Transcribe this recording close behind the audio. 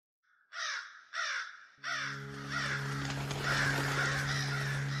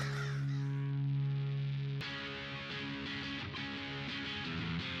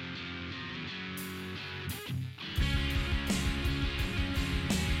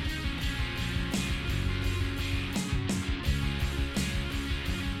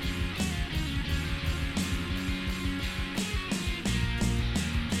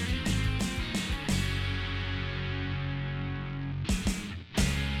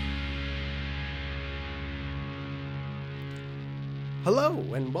Hello,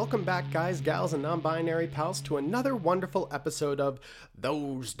 and welcome back, guys, gals, and non binary pals, to another wonderful episode of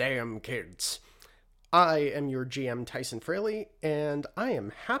Those Damn Kids. I am your GM, Tyson Fraley, and I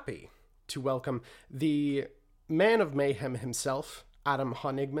am happy to welcome the man of mayhem himself, Adam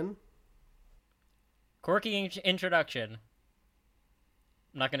Honigman. Quirky introduction.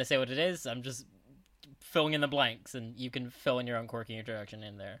 I'm not going to say what it is, I'm just filling in the blanks, and you can fill in your own quirky introduction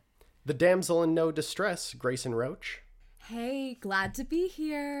in there. The damsel in no distress, Grayson Roach. Hey, glad to be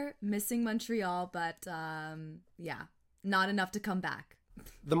here. Missing Montreal, but yeah, not enough to come back.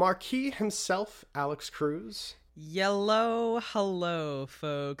 The Marquis himself, Alex Cruz. Hello,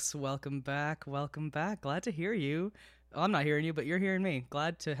 folks. Welcome back. Glad to hear you. Well, I'm not hearing you, but you're hearing me.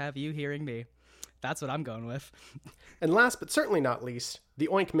 Glad to have you hearing me. That's what I'm going with. And last but certainly not least, the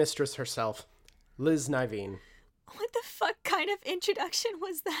Oink Mistress herself, Liz Niveen. What the fuck kind of introduction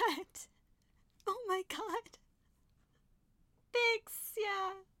was that? Oh my god. Thanks,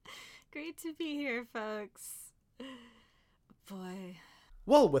 yeah. Great to be here, folks. Boy.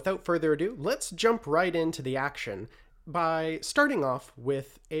 Well, without further ado, let's jump right into the action by starting off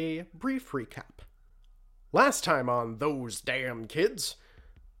with a brief recap. Last time on Those Damn Kids,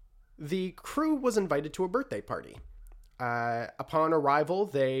 the crew was invited to a birthday party. Upon arrival,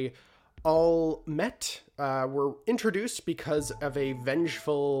 they all met, were introduced because of a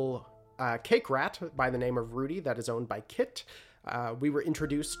vengeful cake rat by the name of Rudy that is owned by Kit. We were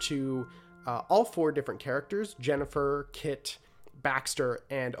introduced to all four different characters, Jennifer, Kit, Baxter,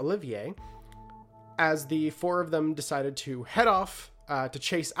 and Olivier, as the four of them decided to head off to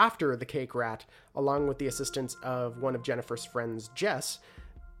chase after the cake rat, along with the assistance of one of Jennifer's friends, Jess.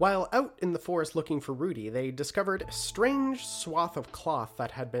 While out in the forest looking for Rudy, they discovered a strange swath of cloth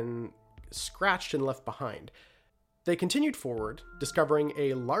that had been scratched and left behind. They continued forward, discovering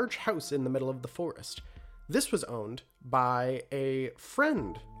a large house in the middle of the forest. This was owned by a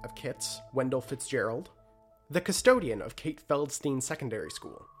friend of Kit's, Wendell Fitzgerald, the custodian of Kate Feldstein Secondary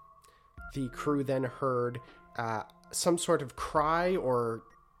School. The crew then heard some sort of cry or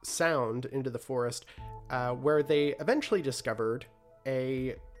sound into the forest, where they eventually discovered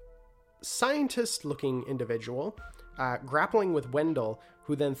a scientist-looking individual grappling with Wendell,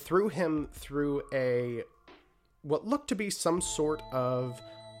 who then threw him through what looked to be some sort of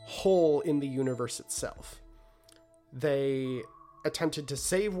hole in the universe itself. They attempted to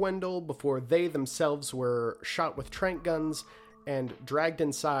save Wendell before they themselves were shot with tranq guns and dragged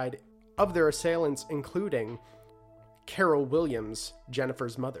inside of their assailants, including Carol Williams,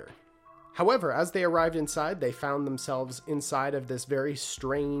 Jennifer's mother. However, as they arrived inside, they found themselves inside of this very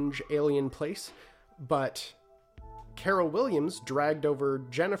strange alien place, but Carol Williams dragged over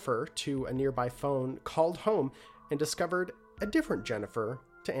Jennifer to a nearby phone, called home, and discovered a different Jennifer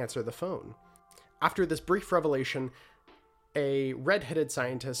to answer the phone. After this brief revelation, a red-headed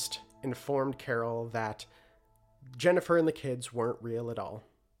scientist informed Carol that Jennifer and the kids weren't real at all.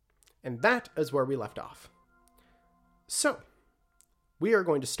 And that is where we left off. So, we are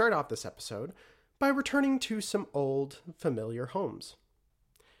going to start off this episode by returning to some old, familiar homes.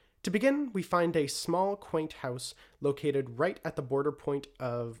 To begin, we find a small, quaint house located right at the border point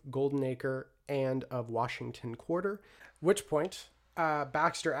of Golden Acre and of Washington Quarter. Which point,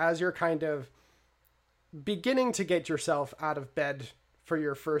 Baxter, as you're kind of beginning to get yourself out of bed for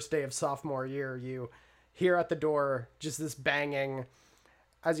your first day of sophomore year, you hear at the door just this banging.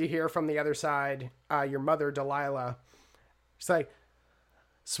 As you hear from the other side, your mother, Delilah, she's like,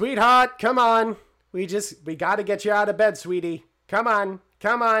 "Sweetheart, come on. We gotta get you out of bed, sweetie. Come on.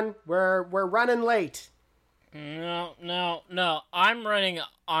 We're running late." No. I'm running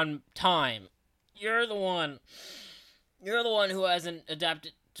on time. You're the one who hasn't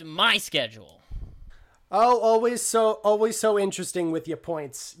adapted to my schedule. Oh, always so interesting with your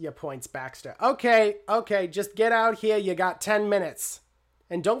points, Baxter. Okay, just get out here. You got 10 minutes.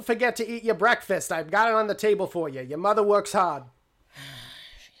 And don't forget to eat your breakfast. I've got it on the table for you. Your mother works hard.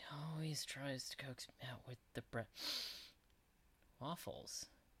 She always tries to coax me out with the waffles.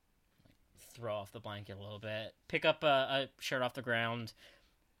 Throw off the blanket a little bit. Pick up a shirt off the ground.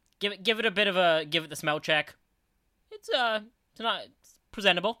 Give it the smell check. It's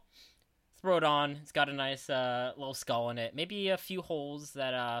presentable. Throw it on. It's got a nice little skull in it. Maybe a few holes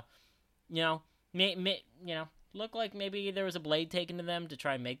that look like maybe there was a blade taken to them to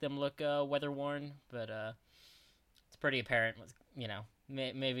try and make them look weather worn. But it's pretty apparent.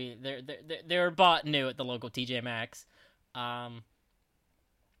 Maybe they're bought new at the local TJ Maxx. And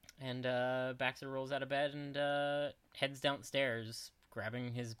Baxter rolls out of bed and heads downstairs,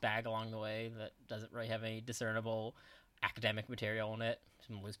 grabbing his bag along the way that doesn't really have any discernible academic material in it.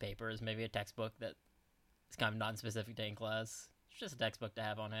 Some loose papers, maybe a textbook that is kind of non-specific to in class. It's just a textbook to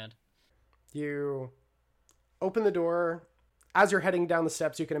have on hand. You open the door. As you're heading down the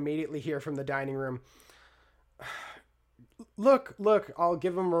steps, you can immediately hear from the dining room, Look, I'll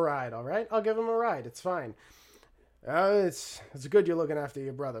give him a ride, all right? I'll give him a ride. It's fine. It's good you're looking after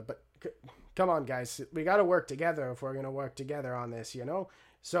your brother, but come on, guys. We got to work together if we're going to work together on this, you know?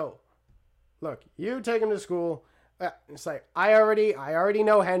 So, look, you take him to school. It's like, I already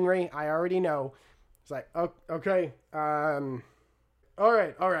know Henry. I already know. It's like, okay. All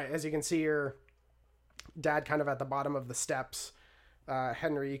right. As you can see, your dad kind of at the bottom of the steps.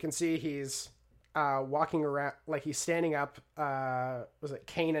 Henry, you can see he's walking around, like he's standing up, was it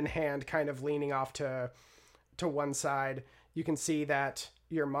cane in hand, kind of leaning off to one side. You can see that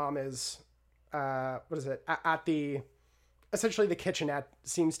your mom is, at the, essentially the kitchenette,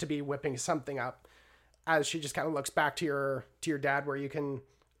 seems to be whipping something up, as she just kind of looks back to your dad, where you can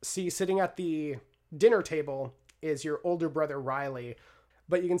see sitting at the dinner table is your older brother Riley.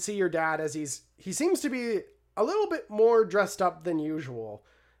 But you can see your dad as he seems to be a little bit more dressed up than usual.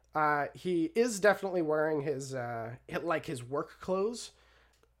 He is definitely wearing his work clothes,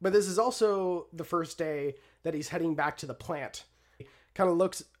 but this is also the first day that he's heading back to the plant. He kind of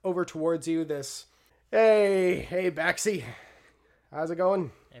looks over towards you, hey, Baxi. How's it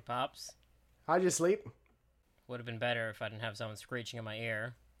going? Hey, Pops. How'd you sleep? Would have been better if I didn't have someone screeching in my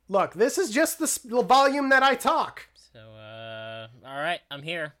ear. Look, this is just the volume that I talk. So, alright, I'm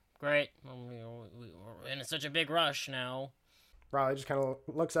here. Great. We're in such a big rush now. Riley just kind of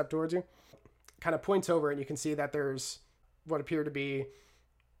looks up towards you, kind of points over, and you can see that there's what appear to be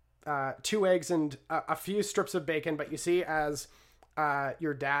 2 eggs and a few strips of bacon. But you see as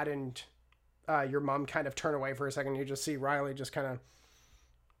your dad and your mom kind of turn away for a second, you just see Riley just kind of,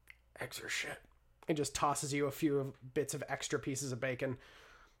 eggs are shit, and just tosses you a few bits of extra pieces of bacon,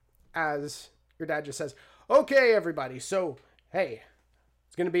 as your dad just says, okay, everybody, so, hey,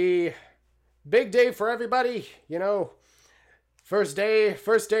 it's going to be big day for everybody, you know. First day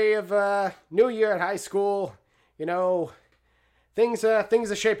of new year at high school, you know, things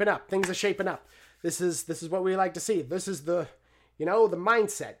are shaping up. This is what we like to see. This is the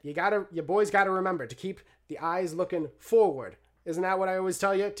mindset. You boys gotta remember to keep the eyes looking forward. Isn't that what I always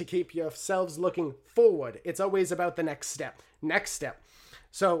tell you? To keep yourselves looking forward. It's always about the next step.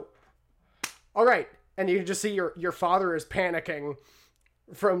 So, all right. And you can just see your father is panicking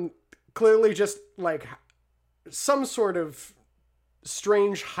from clearly just like some sort of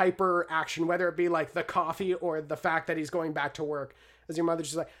strange hyper action, whether it be like the coffee or the fact that he's going back to work, as your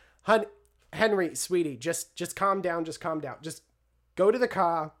mother's just like, Henry, sweetie, just calm down. Just go to the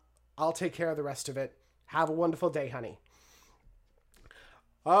car. I'll take care of the rest of it. Have a wonderful day, honey.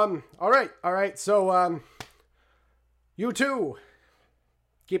 All right. So, you two,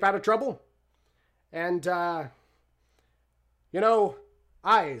 keep out of trouble. And,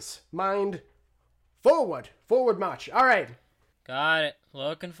 eyes, mind, forward march. All right. Got it.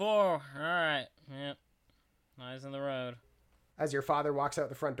 Looking for. Alright. Yep. Eyes on the road. As your father walks out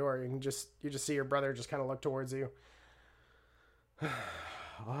the front door, you just see your brother just kind of look towards you.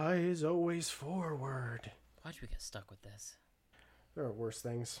 Eyes always forward. Why'd we get stuck with this? There are worse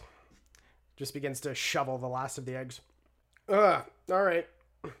things. Just begins to shovel the last of the eggs. All right.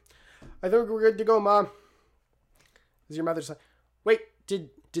 I think we're good to go, Mom. As your mother's like, wait,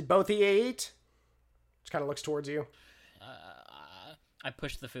 did both of you eat? Just kind of looks towards you. I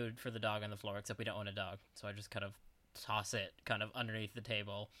push the food for the dog on the floor, except we don't own a dog, so I just kind of toss it kind of underneath the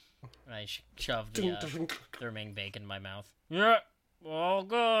table, and I shove the remaining bacon in my mouth. Yeah, all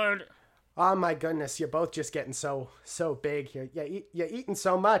good. Oh my goodness, you're both just getting so big here. You're eating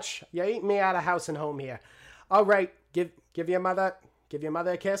so much. You're eating me out of house and home here. All right, give your mother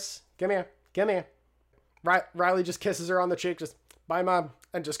a kiss. Come here. Riley just kisses her on the cheek, just bye, Mom,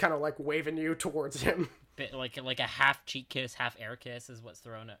 and just kind of like waving you towards him. Bit like a half cheek kiss, half air kiss is what's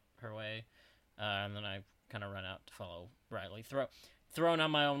thrown at her way, and then I kind of run out to follow Riley, throwing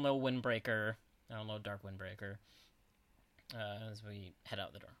on my own little windbreaker, dark windbreaker, as we head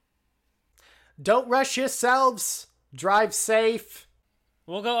out the door. Don't rush yourselves. Drive safe.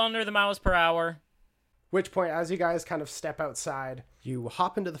 We'll go under the miles per hour. Which point, as you guys kind of step outside, you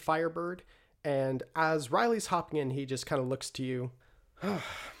hop into the Firebird, and as Riley's hopping in, he just kind of looks to you. All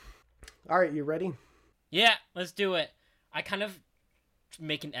right, you ready? Yeah, let's do it. I kind of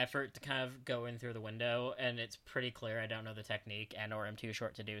make an effort to kind of go in through the window, and it's pretty clear I don't know the technique or I'm too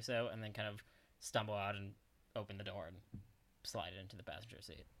short to do so, and then kind of stumble out and open the door and slide into the passenger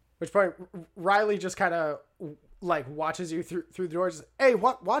seat. Which point, Riley just kind of like watches you through the doors. Hey,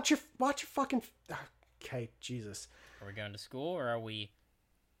 watch your fucking. Okay, Jesus. Are we going to school or are we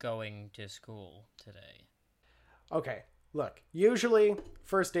going to school today? Okay, Look, usually,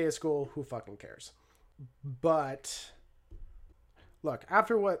 first day of school, who fucking cares? But, look,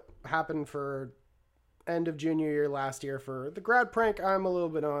 after what happened for end of junior year last year for the grad prank, I'm a little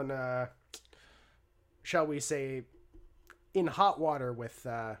bit on, shall we say, in hot water with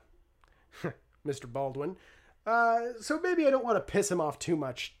Mr. Baldwin. So maybe I don't want to piss him off too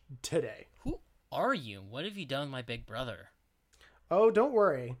much today. Who are you? What have you done with my big brother? Oh, don't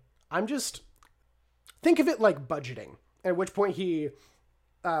worry. I'm just... Think of it like budgeting. At which point he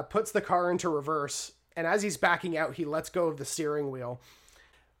puts the car into reverse, and as he's backing out, he lets go of the steering wheel.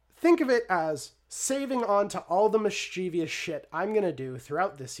 Think of it as saving on to all the mischievous shit I'm going to do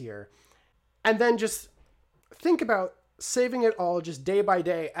throughout this year. And then just think about saving it all just day by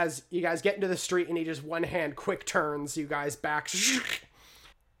day as you guys get into the street and he just one hand quick turns you guys back.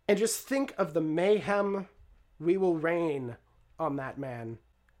 And just think of the mayhem we will rain on that man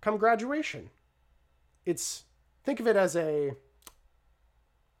come graduation. Think of it as a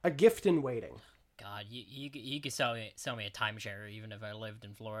gift in waiting. God, you could sell me a timeshare even if I lived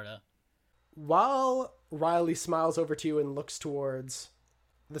in Florida. While Riley smiles over to you and looks towards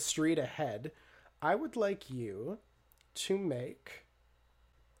the street ahead, I would like you to make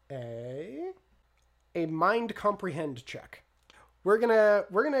a mind comprehend check. We're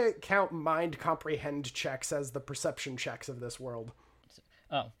gonna count mind comprehend checks as the perception checks of this world.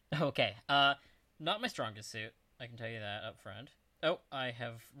 Oh, okay. Not my strongest suit. I can tell you that up front. Oh, I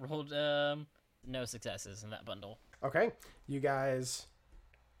have rolled no successes in that bundle. Okay, you guys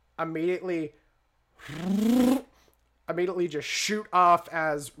immediately just shoot off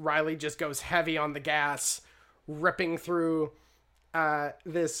as Riley just goes heavy on the gas, ripping through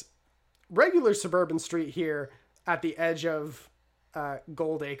this regular suburban street here at the edge of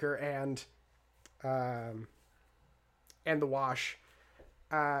Goldacre and the Wash.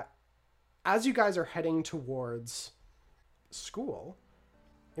 As you guys are heading towards school,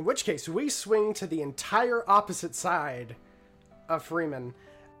 in which case we swing to the entire opposite side of Freeman.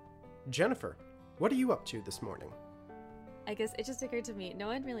 Jennifer, what are you up to this morning? I guess it just occurred to me, no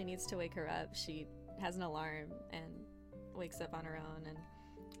one really needs to wake her up. She has an alarm and wakes up on her own and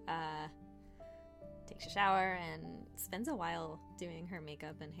takes a shower and spends a while doing her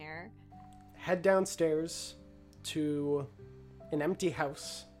makeup and hair. Head downstairs to an empty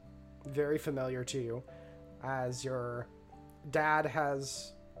house, very familiar to you, as your dad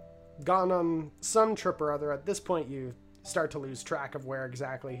has gone on some trip or other. At this point, you start to lose track of where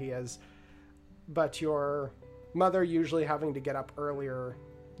exactly he is, but your mother usually having to get up earlier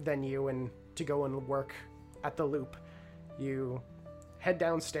than you and to go and work at the Loop. You head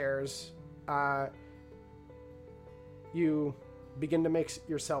downstairs, you begin to make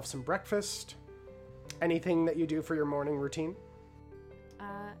yourself some breakfast. Anything that you do for your morning routine?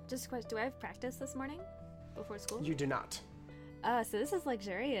 Just a question, do I have practice this morning before school? You do not. So this is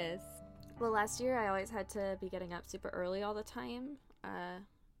luxurious. Well, last year I always had to be getting up super early all the time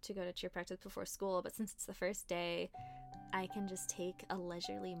to go to cheer practice before school, but since it's the first day, I can just take a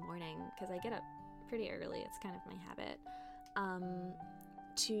leisurely morning, because I get up pretty early, it's kind of my habit,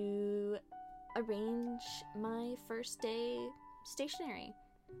 to arrange my first day stationery.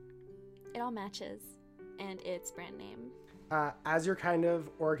 It all matches, and it's brand name. As you're kind of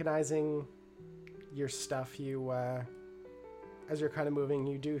organizing your stuff, as you're kind of moving,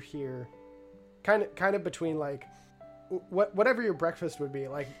 you do hear kind of between like whatever your breakfast would be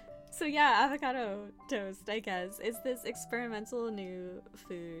like. So yeah, avocado toast, I guess. It's this experimental new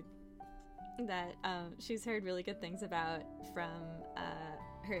food that she's heard really good things about from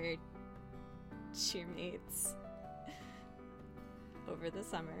her cheermates over the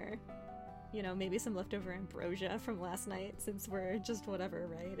summer. You know, maybe some leftover ambrosia from last night, since we're just whatever,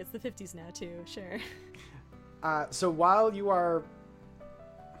 right? It's the 50s now too, sure. So while you're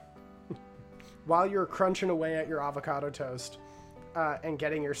crunching away at your avocado toast and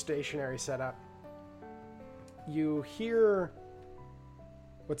getting your stationery set up, you hear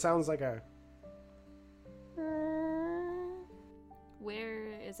what sounds like a...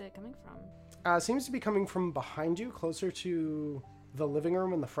 Where is it coming from? Seems to be coming from behind you, closer to the living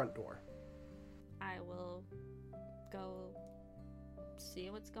room and the front door. I will go see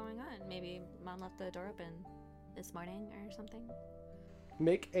what's going on. Maybe Mom left the door open this morning or something.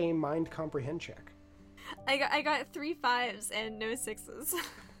 Make a mind comprehend check. I got 3 5s and no 6s.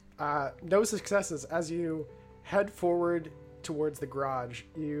 No successes. As you head forward towards the garage,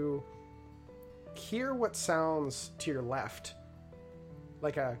 you hear what sounds to your left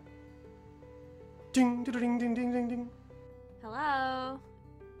like a ding ding ding ding ding ding ding. Hello?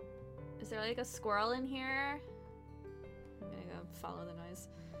 Is there like a squirrel in here? I'm gonna go follow the noise.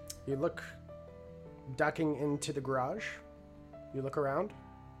 You look Ducking into the garage, you look around.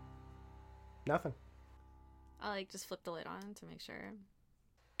 Nothing. I'll like just flip the lid on to make sure.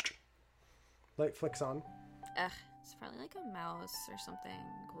 Light flicks on. Ugh, it's probably like a mouse or something.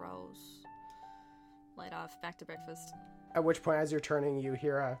 Gross. Light off, back to breakfast. At which point, as you're turning, you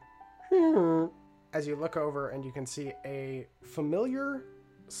hear a as you look over and you can see a familiar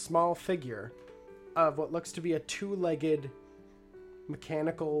small figure of what looks to be a two-legged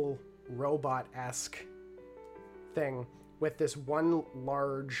mechanical robot-esque thing with this one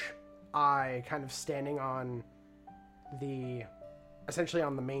large eye kind of standing on essentially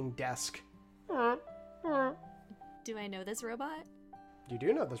on the main desk. Do I know this robot? You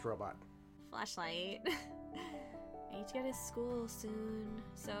do know this robot. Flashlight. I need to go to school soon,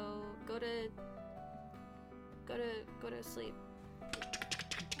 so go to sleep.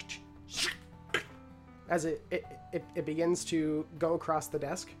 As it begins to go across the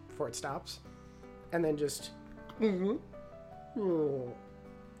desk before it stops, and then just and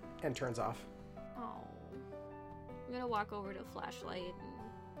turns off. Oh, I'm gonna walk over to Flashlight.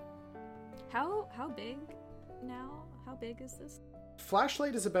 How big now? How big is this?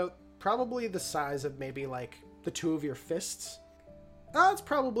 Flashlight is about probably the size of maybe like the two of your fists. It's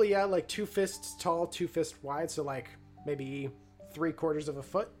probably like 2 fists tall, 2 fists wide, so like maybe 3/4 of a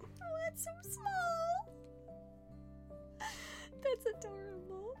foot. Oh, that's so small. That's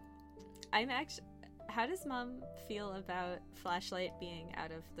adorable. How does Mom feel about Flashlight being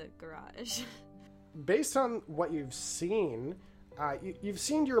out of the garage? Based on what you've seen, you've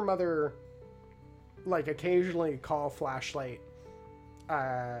seen your mother like occasionally call Flashlight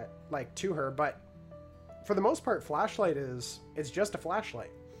like to her, but for the most part, Flashlight is just a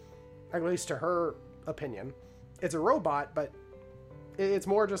flashlight, at least to her opinion. It's a robot, but it's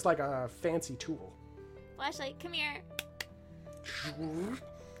more just like a fancy tool. Flashlight, come here.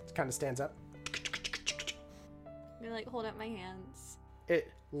 It kind of stands up. I'm gonna like hold up my hands.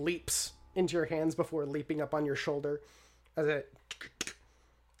 It leaps into your hands before leaping up on your shoulder as it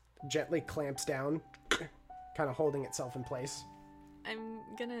gently clamps down, kind of holding itself in place. I'm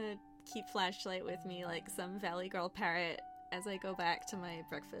gonna keep Flashlight with me like some Valley Girl parrot as I go back to my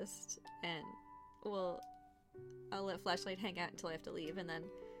breakfast, and I'll let Flashlight hang out until I have to leave, and then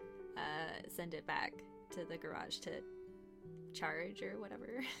send it back to the garage to charge or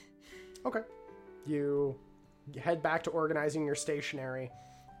whatever. Okay. You head back to organizing your stationery.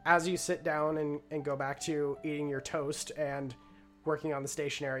 As you sit down and go back to eating your toast and working on the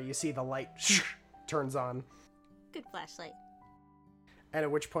stationery, you see the light turns on. Good Flashlight. And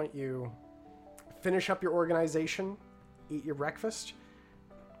at which point you finish up your organization, eat your breakfast,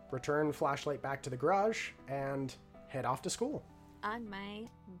 return Flashlight back to the garage, and head off to school. On my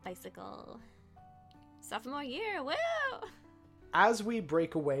bicycle. Sophomore year, woo! As we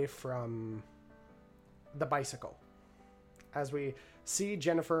break away from the bicycle, as we see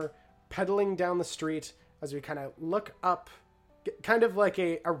Jennifer pedaling down the street, as we kind of look up, kind of like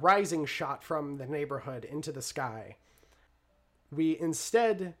a rising shot from the neighborhood into the sky, we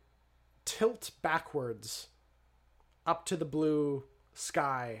instead tilt backwards up to the blue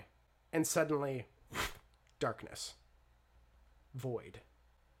sky, and suddenly, darkness. Void.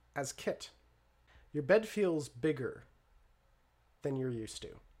 As Kit, your bed feels bigger than you're used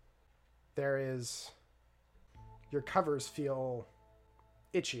to. Your covers feel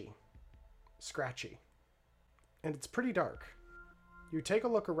itchy, scratchy, and it's pretty dark. You take a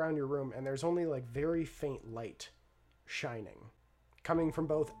look around your room, and there's only like very faint light shining, coming from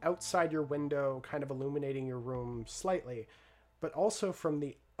both outside your window, kind of illuminating your room slightly, but also from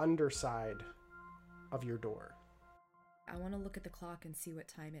the underside of your door. I want to look at the clock and see what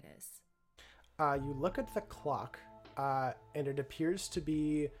time it is. You look at the clock, and it appears to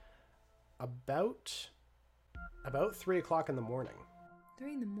be about 3 o'clock in the morning.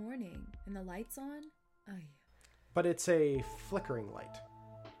 3 in the morning, and the light's on? Ay. But it's a flickering light.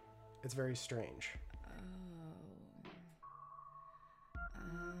 It's very strange.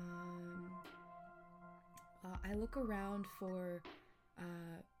 I look around for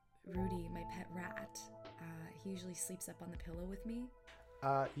Rudy, my pet rat. He usually sleeps up on the pillow with me.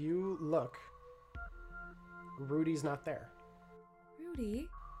 You look. Rudy's not there. Rudy?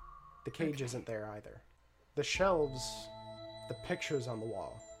 The cage isn't there either. The shelves, the pictures on the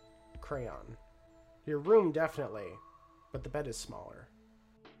wall, crayon. Your room definitely, but the bed is smaller.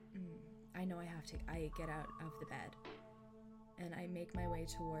 I know I get out of the bed, and I make my way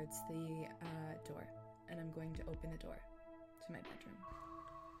towards the door, and I'm going to open the door to my bedroom.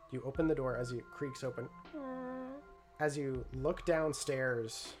 You open the door as it creaks open. As you look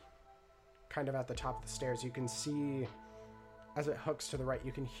downstairs, kind of at the top of the stairs, you can see, as it hooks to the right,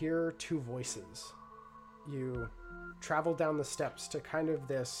 you can hear 2 voices You travel down the steps to kind of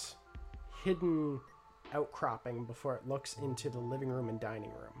this hidden outcropping before it looks into the living room and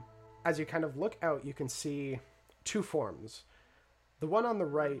dining room. As you kind of look out, you can see two forms. The one on the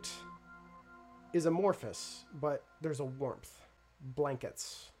right is amorphous, but there's a warmth.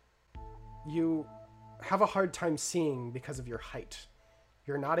 Blankets. You have a hard time seeing because of your height.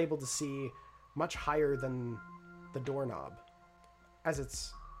 You're not able to see much higher than the doorknob as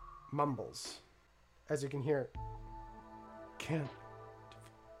it's mumbles. As you can hear, can't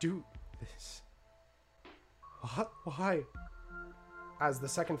do this. What? Why? As the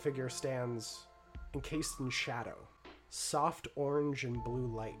second figure stands encased in shadow, soft orange and blue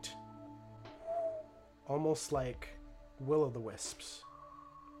light, almost like will-o'-the-wisps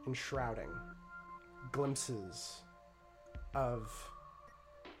enshrouding, glimpses of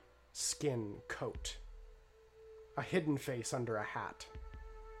skin coat, a hidden face under a hat.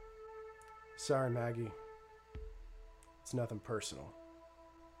 Sorry, Maggie. It's nothing personal.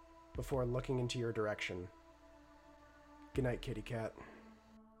 Before looking into your direction. Good night, kitty cat.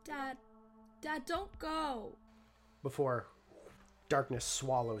 Dad, don't go. Before darkness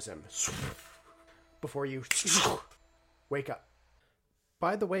swallows him. Before you wake up.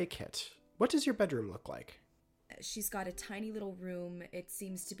 By the way, Kit, what does your bedroom look like? She's got a tiny little room. It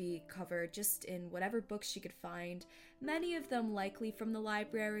seems to be covered just in whatever books she could find. Many of them likely from the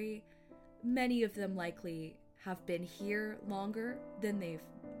library. Many of them likely have been here longer than they've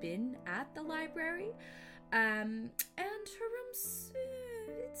been at the library. And her room's,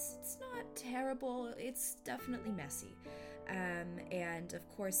 it's not terrible. It's definitely messy. And of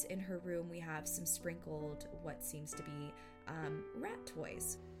course in her room we have some sprinkled, what seems to be, rat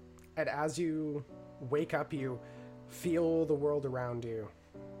toys. And as you wake up, you feel the world around you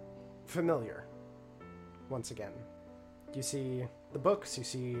familiar once again. You see the books, you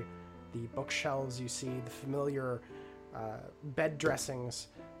see the bookshelves, you see the familiar bed dressings.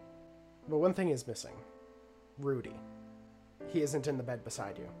 But one thing is missing. Rudy. He isn't in the bed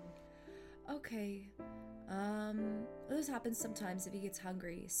beside you. Okay. This happens sometimes if he gets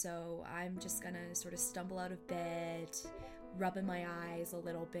hungry, so I'm just gonna sort of stumble out of bed, rubbing my eyes a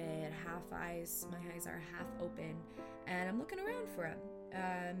little bit, my eyes are half open, and I'm looking around for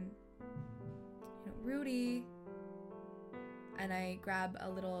him. Rudy. And I grab a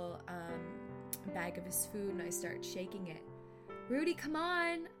little bag of his food and I start shaking it. Rudy, come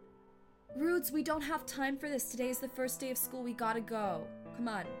on! Rudes, we don't have time for this. Today's the first day of school. We gotta go. Come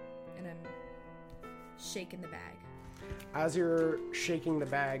on. And I'm shaking the bag. As you're shaking the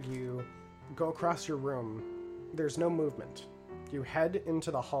bag, you go across your room. There's no movement. You head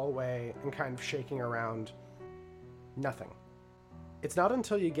into the hallway and kind of shaking around. Nothing. It's not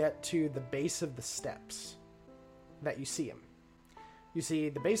until you get to the base of the steps that you see him. You see,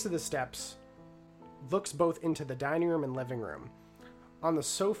 the base of the steps looks both into the dining room and living room. On the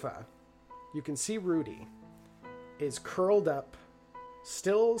sofa, you can see Rudy is curled up,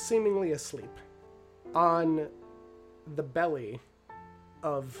 still seemingly asleep, on the belly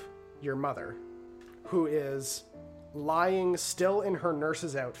of your mother, who is lying still in her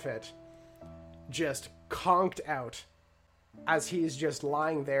nurse's outfit, just conked out, as he's just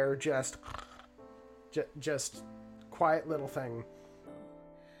lying there, just quiet little thing.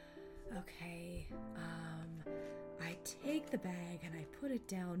 Okay, I take the bag and I put it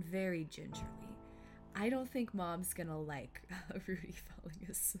down very gingerly. I don't think Mom's gonna like Rudy falling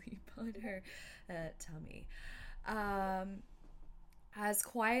asleep on her tummy. As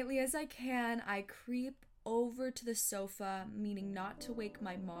quietly as I can, I creep over to the sofa, meaning not to wake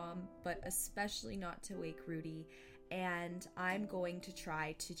my mom, but especially not to wake Rudy, and I'm going to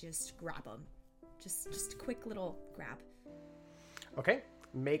try to just grab him. Just a quick little grab. Okay,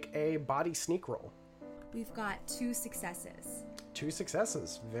 make a body sneak roll. We've got 2 successes. 2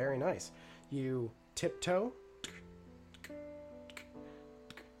 successes, very nice. You tiptoe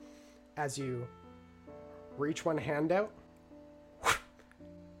as you reach one hand out,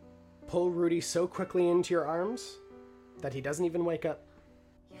 pull Rudy so quickly into your arms that he doesn't even wake up.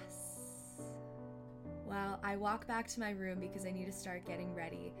 Yes. Well, I walk back to my room because I need to start getting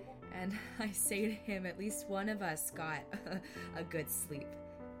ready, and I say to him, at least one of us got a good sleep.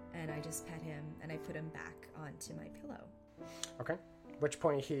 And I just pet him and I put him back onto my pillow. Okay. At which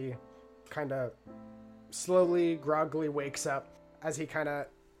point he kind of slowly, groggily wakes up. As he kind of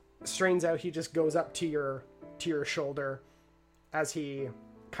strains out, he just goes up to your shoulder as he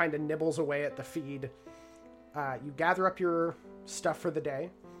kind of nibbles away at the feed. You gather up your stuff for the day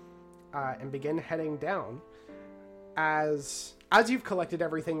and begin heading down. As you've collected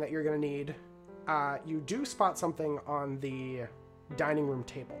everything that you're going to need, you do spot something on the dining room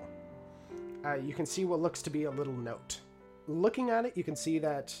table. you can see what looks to be a little note. Looking at it, you can see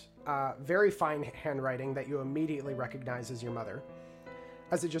that very fine handwriting that you immediately recognize as your mother,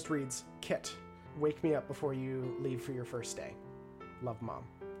 as it just reads, "Kit, wake me up before you leave for your first day. Love, Mom."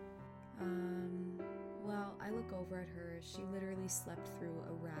 Well, I look over at her. She literally slept through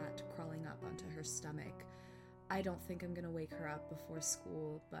a rat crawling up onto her stomach. I don't think I'm gonna wake her up before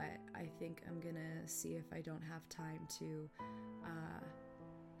school, but I think I'm gonna see if I don't have time to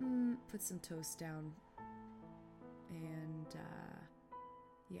put some toast down. And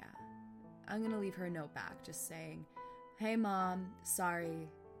yeah, I'm gonna leave her a note back just saying, "Hey Mom, sorry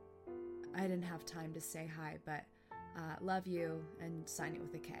I didn't have time to say hi, but love you," and sign it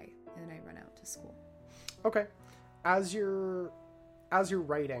with a K. And then I run out to school. Okay. As you're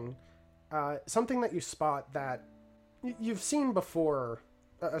writing, something that you spot that you've seen before,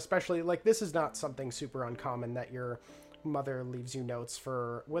 especially, like, this is not something super uncommon that your mother leaves you notes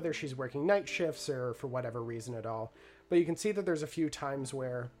for, whether she's working night shifts or for whatever reason at all. But you can see that there's a few times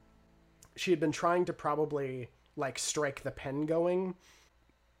where she had been trying to probably, like, strike the pen going,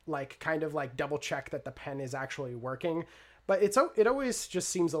 like, kind of, like, double check that the pen is actually working. But it always just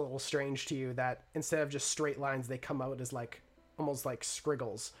seems a little strange to you that instead of just straight lines, they come out as, like, almost like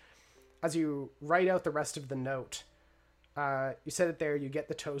scriggles. As you write out the rest of the note, you set it there, you get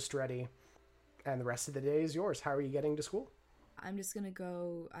the toast ready, and the rest of the day is yours. How are you getting to school? I'm just gonna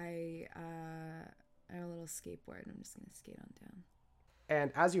go. I have a little skateboard, and I'm just gonna skate on down.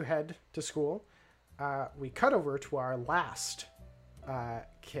 And as you head to school, we cut over to our last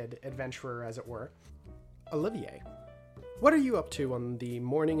kid adventurer, as it were, Olivier. What are you up to on the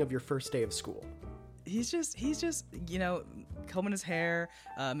morning of your first day of school? He's just combing his hair,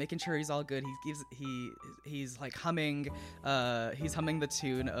 making sure he's all good. He's like humming the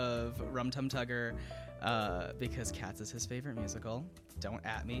tune of Rum Tum Tugger, because Cats is his favorite musical. Don't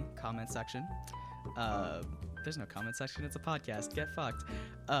at me, comment section. There's no comment section, it's a podcast, get fucked.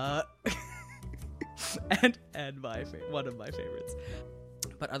 And one of my favorites.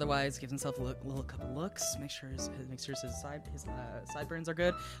 But otherwise, gives himself a little couple looks. Make sure his sideburns are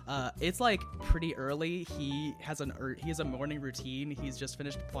good. It's like pretty early. He has a morning routine. He's just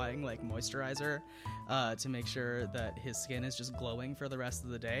finished applying like moisturizer to make sure that his skin is just glowing for the rest of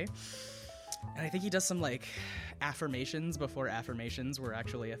the day. And I think he does some like affirmations before affirmations were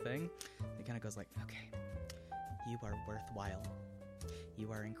actually a thing. He kind of goes like, "Okay, you are worthwhile.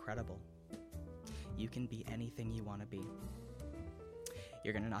 You are incredible. You can be anything you want to be.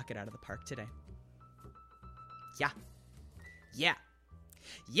 You're gonna knock it out of the park today. Yeah. Yeah.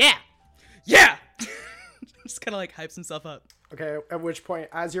 Yeah. Yeah!" Just kind of like hypes himself up. Okay, at which point,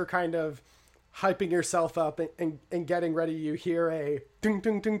 as you're kind of hyping yourself up and getting ready, you hear a ding,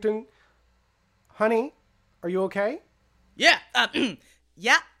 ding, ding, ding. "Honey, are you okay?" Yeah.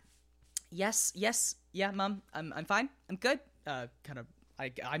 Yeah. Yes. Yeah, Mom. I'm fine. I'm good.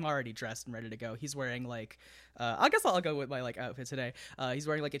 I'm already dressed and ready to go. He's wearing like, I guess I'll go with my like outfit today. He's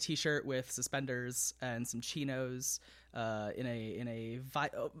wearing like a t-shirt with suspenders and some chinos, only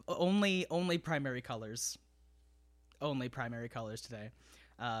primary colors. Only primary colors today.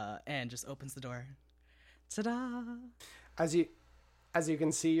 And just opens the door. Ta-da! As you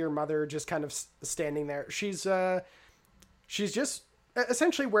can see, your mother just kind of standing there. She's just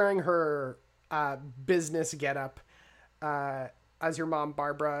essentially wearing her business getup. As your mom,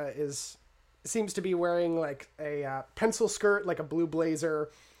 Barbara, seems to be wearing like a pencil skirt, like a blue blazer,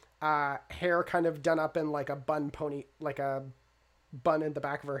 hair kind of done up in like a bun pony, like a bun in the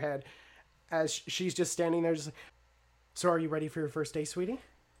back of her head, as she's just standing there just like, "So are you ready for your first day, sweetie?"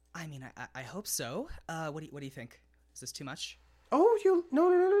 I mean, I hope so. What do you think? Is this too much? "Oh,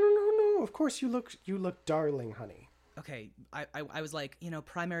 no. Of course you look darling, honey." Okay, I was like,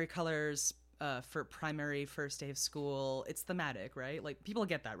 primary colors, for primary first day of school. It's thematic, right? Like, people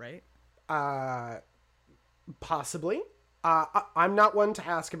get that, right? Possibly. I'm not one to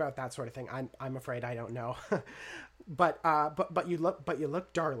ask about that sort of thing. I'm afraid I don't know. but you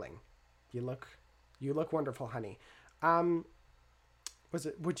look darling. You look wonderful, honey.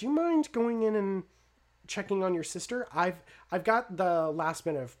 Would you mind going in and checking on your sister? I've got the last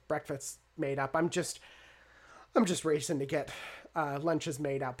bit of breakfast made up. I'm just racing to get lunches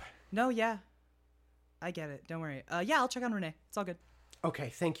made up. No, yeah. I get it. Don't worry. Yeah, I'll check on Renee. It's all good. Okay,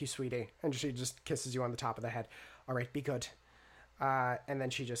 thank you, sweetie. And she just kisses you on the top of the head. All right, be good. And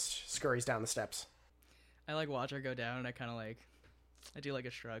then she just scurries down the steps. I like watch her go down, and I do like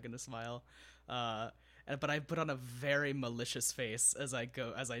a shrug and a smile. But I put on a very malicious face as I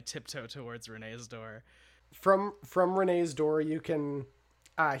tiptoe towards Renee's door. From Renee's door, you can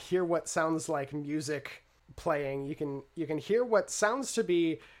hear what sounds like music playing. You can hear what sounds to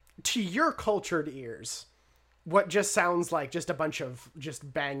be to your cultured ears, what just sounds like just a bunch of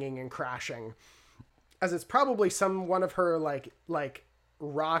just banging and crashing, as it's probably one of her like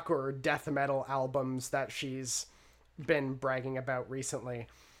rock or death metal albums that she's been bragging about recently.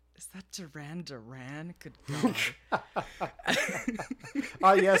 Is that Duran Duran? Good God.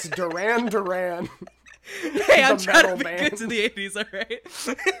 Ah, yes, Duran Duran. Hey, I'm The trying metal to be band. good to the 80s, all right?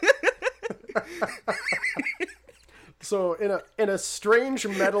 So in a strange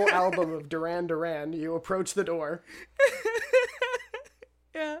metal album of Duran Duran, you approach the door.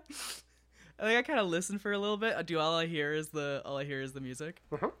 Yeah. I think I kind of listen for a little bit. All I hear is the music.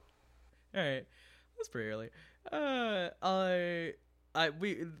 Uh-huh. All right. That's pretty early.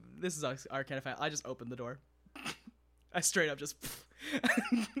 This is our kind of fan. I just opened the door. I straight up just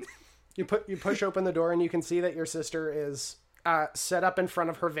You push open the door and you can see that your sister is set up in front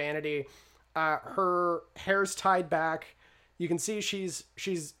of her vanity. Her hair's tied back. You can see she's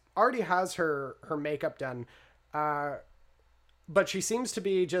already has her makeup done. But she seems to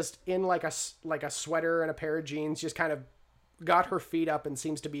be just in like a sweater and a pair of jeans, just kind of got her feet up and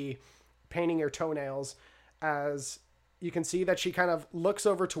seems to be painting her toenails, as you can see that she kind of looks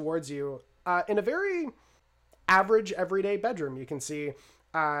over towards you in a very average everyday bedroom. You can see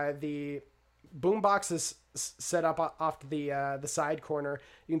the boombox is set up off the side corner.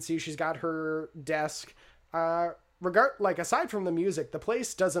 You can see she's got her desk. Aside from the music, the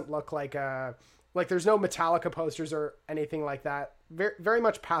place doesn't look like there's no Metallica posters or anything like that. Very, very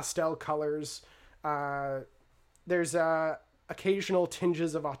much pastel colors. There's occasional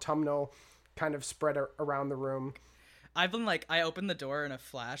tinges of autumnal kind of spread around the room. I've been I opened the door in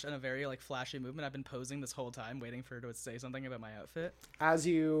a very flashy movement. I've been posing this whole time waiting for her to say something about my outfit.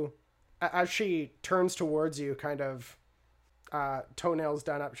 As she turns towards you, kind of toenails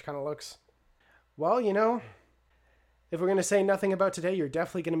done up, she kind of looks, well, if we're going to say nothing about today, you're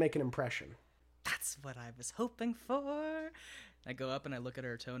definitely going to make an impression. That's what I was hoping for. I go up and I look at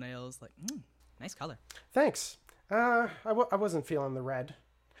her toenails, nice color. Thanks. I wasn't feeling the red.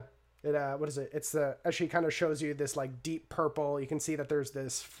 What is it? It's as she kind of shows you this deep purple, you can see that there's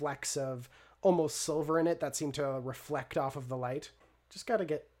this flecks of almost silver in it that seem to reflect off of the light. Just gotta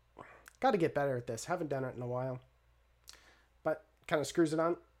get better at this. Haven't done it in a while. But kind of screws it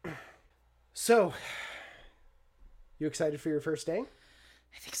on. So, you excited for your first day?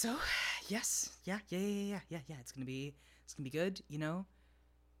 I think so. Yes. Yeah. It's gonna be good.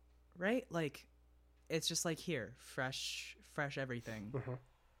 Right? It's just here, fresh everything. Mm-hmm.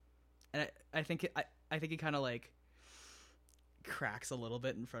 And I think it kind of cracks a little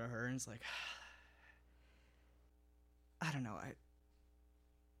bit in front of her, and it's I don't know.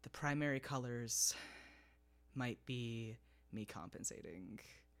 The primary colors might be me compensating.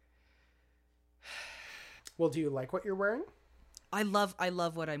 Well, do you like what you're wearing? I love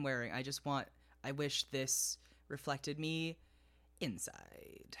what I'm wearing. I wish this reflected me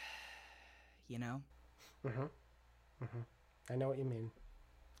inside. Mm-hmm. Mm-hmm. I know what you mean.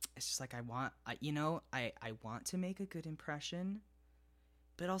 It's just I want to make a good impression,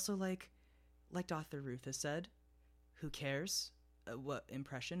 but also like Dr. Ruth has said, who cares what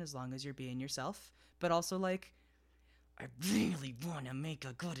impression as long as you're being yourself? But also I really want to make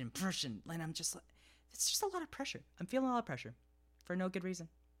a good impression, and I'm just it's just a lot of pressure. I'm feeling a lot of pressure for no good reason.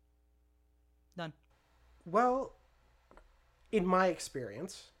 None. Well, in my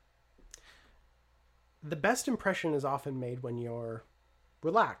experience, the best impression is often made when you're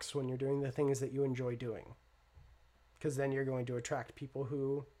relaxed, when you're doing the things that you enjoy doing. Because then you're going to attract people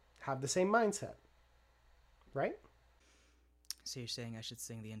who have the same mindset. Right? So you're saying I should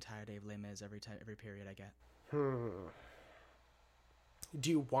sing the entirety of Les Mis every period I get? Do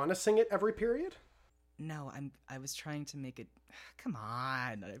you want to sing it every period? No, I was trying to make it. Come on,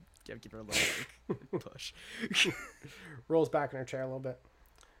 I give her a little push. Rolls back in her chair a little bit.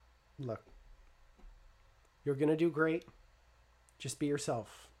 Look, you're gonna do great. Just be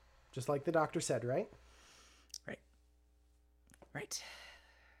yourself, just like the doctor said, right? Right.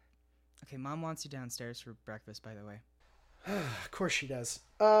 Okay, Mom wants you downstairs for breakfast, by the way. Of course she does.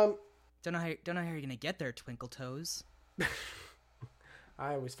 Don't know how you're gonna get there, Twinkle Toes.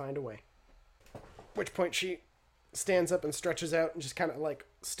 I always find a way. Which point she stands up and stretches out and just kind of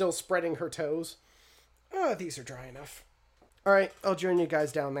still spreading her toes. Oh, these are dry enough. All right, I'll join you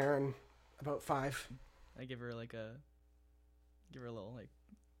guys down there in about 5. I give her a little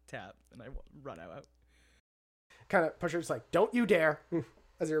tap, and I run out. Kind of push her, just don't you dare,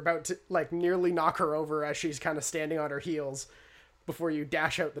 as you're about to nearly knock her over as she's kind of standing on her heels before you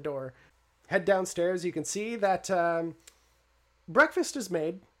dash out the door. Head downstairs. You can see that breakfast is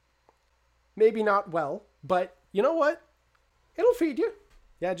made. Maybe not well, but you know what? It'll feed you.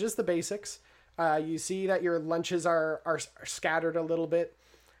 Yeah, just the basics. You see that your lunches are scattered a little bit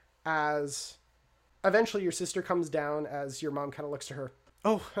as eventually your sister comes down as your mom kind of looks to her.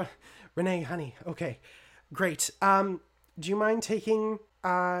 Oh, Renee, honey. Okay, great. Do you mind taking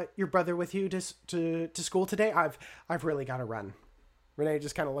your brother with you to school today? I've really got to run. Renee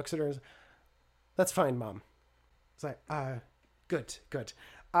just kind of looks at her. That's fine, Mom. It's like, good.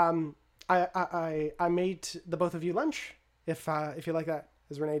 I made the both of you lunch. If you like that.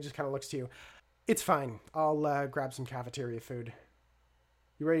 As Renee just kind of looks to you. It's fine. I'll grab some cafeteria food.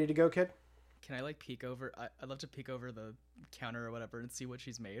 You ready to go, kid? Can I like peek over? I'd love to peek over the counter or whatever and see what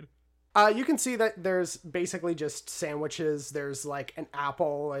she's made. You can see that there's basically just sandwiches. There's like an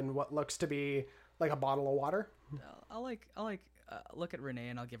apple and what looks to be like a bottle of water. I'll look at Renee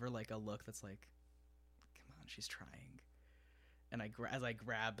and I'll give her like a look that's like, come on, she's trying. And as I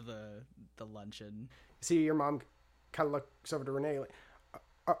grab the luncheon, see your mom kind of looks over to Renee like,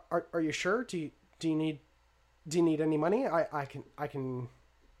 are you sure? Do you need any money? I can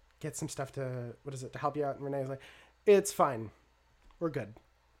get some stuff to help you out. And Renee's like, it's fine, we're good.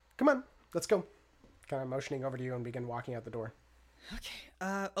 Come on, let's go. Kind of motioning over to you and begin walking out the door.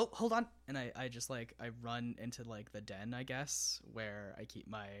 Okay. Oh, hold on. And I just like I run into like the den, I guess, where I keep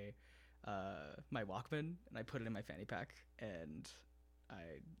my my Walkman, and I put it in my fanny pack and I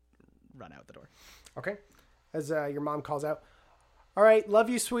run out the door. Okay. As your mom calls out, all right, love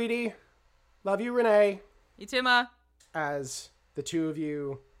you, sweetie. Love you, Renee. You too, Ma. As the two of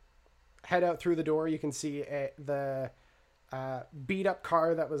you head out through the door, you can see the beat up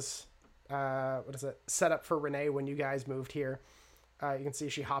car that was set up for Renee when you guys moved here. You can see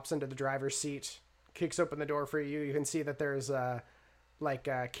she hops into the driver's seat, kicks open the door for you. You can see that there's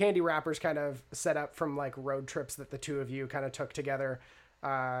candy wrappers kind of set up from like road trips that the two of you kind of took together.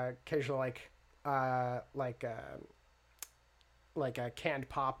 Occasionally like a canned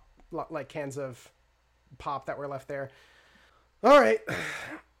pop, like cans of pop that were left there. All right.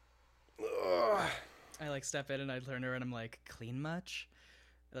 I like step in and I turn her and I'm like, clean much?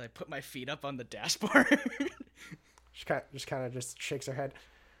 And I put my feet up on the dashboard. She kind of shakes her head.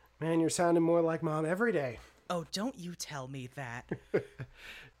 Man, you're sounding more like Mom every day. Oh, don't you tell me that.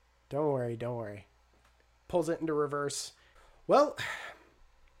 Don't worry. Pulls it into reverse. Well,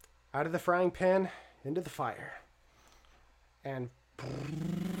 out of the frying pan, into the fire. And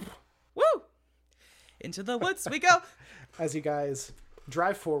woo! Into the woods we go. As you guys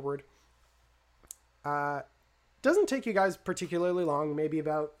drive forward, doesn't take you guys particularly long, maybe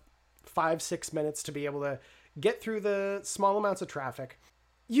about 5-6 minutes to be able to get through the small amounts of traffic.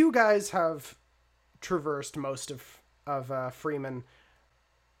 You guys have traversed most of Freeman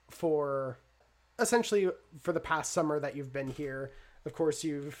for essentially for the past summer that you've been here. Of course,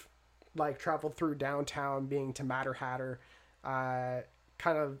 you've like traveled through downtown, being to Matter Hatter, kind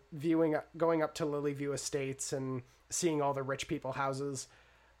of going up to Lilyview Estates and seeing all the rich people houses.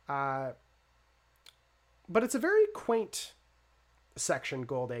 But it's a very quaint section,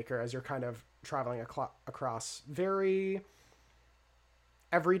 Goldacre, as you're kind of traveling across. Very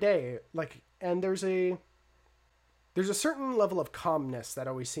everyday, like, and there's a certain level of calmness that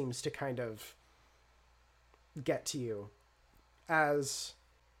always seems to kind of get to you, as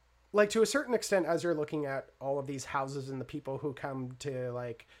like to a certain extent, as you're looking at all of these houses and the people who come to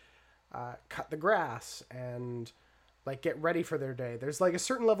like cut the grass and like get ready for their day. There's like a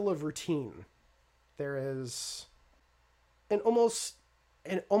certain level of routine. There is an almost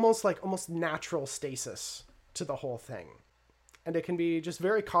natural stasis to the whole thing. And it can be just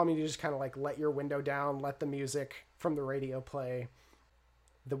very calming to just kind of like let your window down, let the music from the radio play,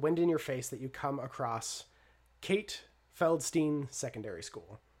 the wind in your face that you come across Kate Feldstein Secondary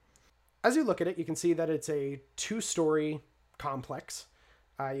School. As you look at it, you can see that it's a 2-story complex.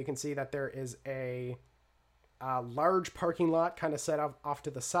 You can see that there is a large parking lot kind of set off to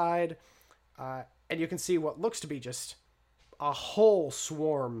the side. And you can see what looks to be just a whole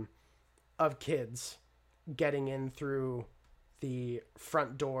swarm of kids getting in through the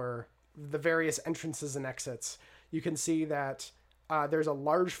front door, the various entrances and exits. You can see that there's a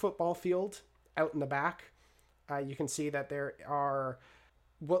large football field out in the back. You can see that there are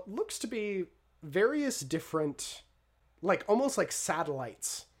what looks to be various different, like almost like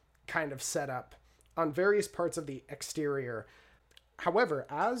satellites kind of set up on various parts of the exterior. However,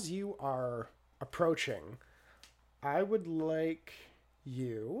 as you are approaching, I would like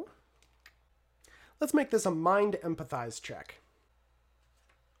you... Let's make this a mind empathize check.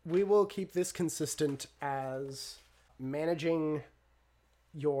 We will keep this consistent as managing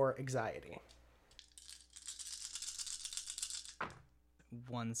your anxiety.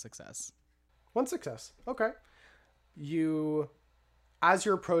 1 success. 1 success. Okay. You as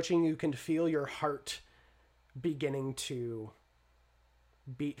you're approaching, you can feel your heart beginning to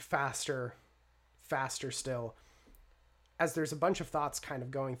beat faster still, as there's a bunch of thoughts kind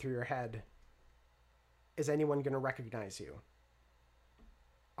of going through your head. Is anyone going to recognize you?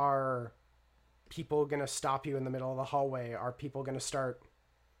 Are people going to stop you in the middle of the hallway? Are people going to start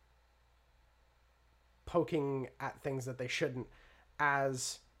poking at things that they shouldn't?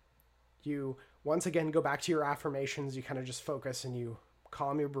 As you once again go back to your affirmations, you kind of just focus and you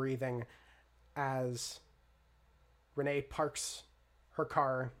calm your breathing as Renee parks her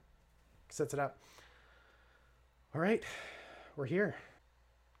car, sets it up. All right, we're here.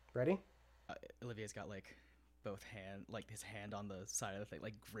 Ready? Olivier's got like both hand, like his hand on the side of the thing,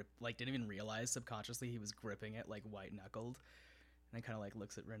 like grip, like didn't even realize subconsciously he was gripping it, like white knuckled, and then kind of like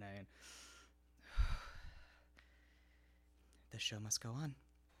looks at Renee and the show must go on.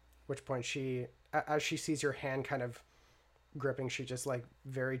 Which point she, as she sees your hand kind of gripping, she just like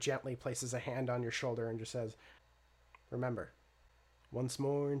very gently places a hand on your shoulder and just says, "Remember, once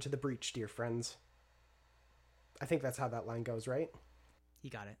more into the breach, dear friends." I think that's how that line goes, right? You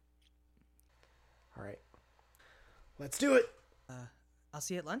got it. All right. Let's do it. I'll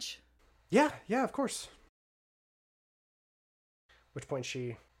see you at lunch. Yeah, of course. Which point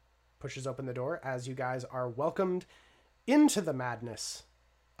she pushes open the door as you guys are welcomed into the madness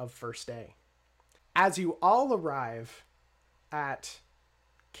of first day. As you all arrive at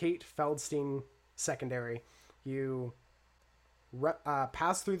Kate Feldstein Secondary, you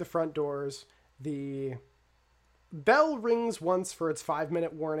pass through the front doors. The bell rings once for its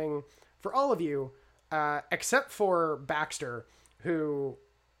 5-minute warning for all of you, except for Baxter, who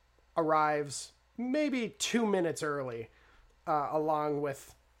arrives maybe 2 minutes early, along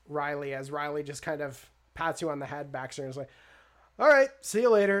with Riley, as Riley just kind of pats you on the head, Baxter, and is like, "All right, see you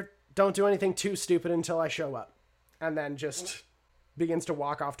later. Don't do anything too stupid until I show up." And then just begins to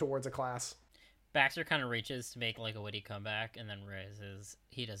walk off towards a class. Baxter kind of reaches to make like a witty comeback and then realizes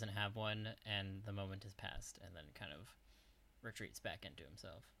he doesn't have one and the moment has passed, and then kind of retreats back into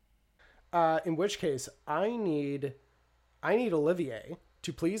himself. In which case, I need Olivier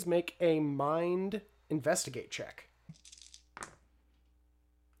to please make a mind investigate check.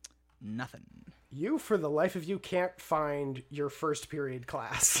 Nothing. You, for the life of you, can't find your first period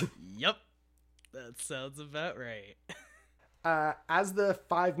class. Yep. That sounds about right. As the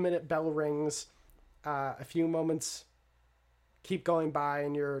 5-minute bell rings, a few moments keep going by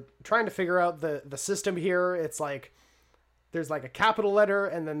and you're trying to figure out the system here. It's like there's like a capital letter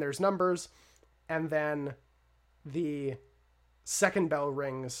and then there's numbers, and then the second bell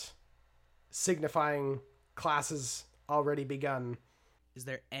rings signifying classes already begun. Is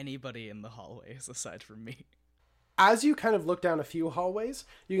there anybody in the hallways aside from me? As you kind of look down a few hallways,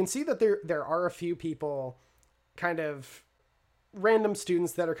 you can see that there are a few people, kind of random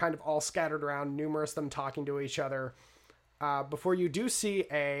students that are kind of all scattered around, numerous of them talking to each other, before you do see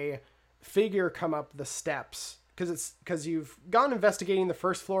a figure come up the steps, because you've gone investigating the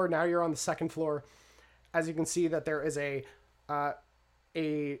first floor, now you're on the second floor. As you can see that there is a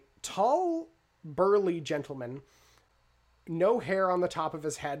tall, burly gentleman, no hair on the top of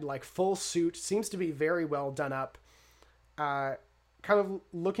his head, like full suit, seems to be very well done up, kind of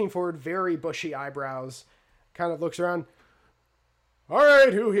looking forward, very bushy eyebrows, kind of looks around. "All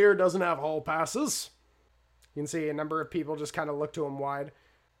right, who here doesn't have hall passes?" You can see a number of people just kind of look to him wide.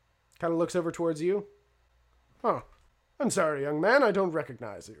 Kind of looks over towards you. "Huh. I'm sorry, young man, I don't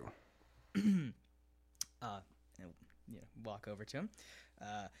recognize you." Walk over to him.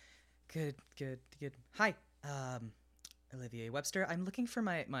 Good. Hi, Olivier Webster. I'm looking for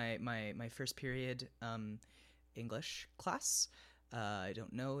my first period English class. I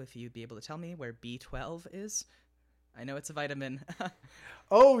don't know if you'd be able to tell me where B12 is. I know it's a vitamin.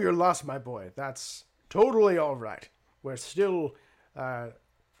 "Oh, you're lost, my boy. That's totally all right. We're still,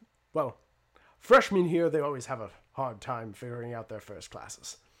 freshmen here, they always have a hard time figuring out their first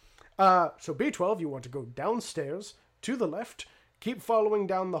classes. So B12, you want to go downstairs, to the left, keep following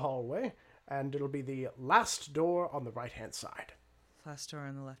down the hallway, and it'll be the last door on the right-hand side." Last door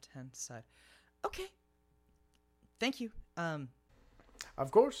on the left-hand side. Okay. Thank you.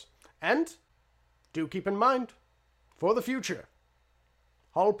 Of course. And do keep in mind, for the future,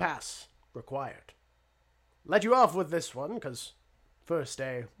 hall pass required. Let you off with this one, because first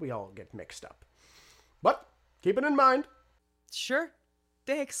day, we all get mixed up. But keep it in mind. Sure.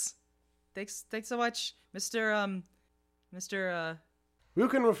 Thanks so much, Mr. You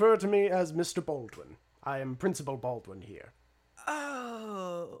can refer to me as Mr. Baldwin. I am Principal Baldwin here.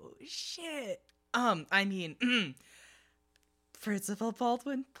 Oh, shit. Principal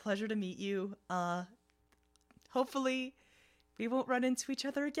Baldwin, pleasure to meet you. Hopefully we won't run into each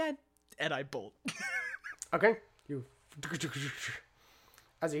other again. And I bolt. Okay. You...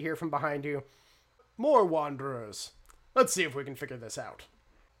 As you hear from behind you, more wanderers. Let's see if we can figure this out.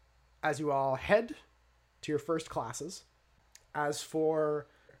 As you all head to your first classes, as for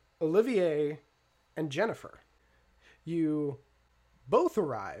Olivier and Jennifer, you both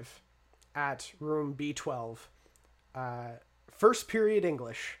arrive at room B12, first period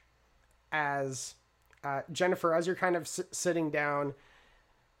English, as Jennifer, as you're kind of sitting down,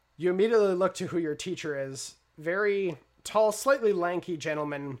 you immediately look to who your teacher is. Very tall, slightly lanky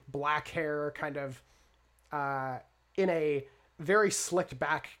gentleman, black hair, kind of in a very slicked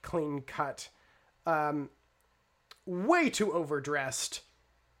back, clean cut. Way too overdressed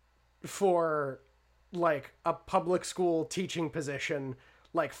for, like, a public school teaching position.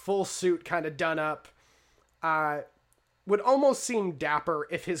 Like, full suit, kind of done up. Would almost seem dapper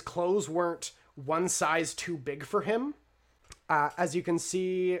if his clothes weren't one size too big for him. As you can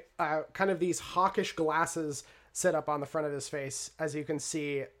see, kind of these hawkish glasses set up on the front of his face. As you can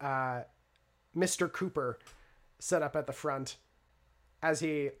see, Mr. Cooper set up at the front. As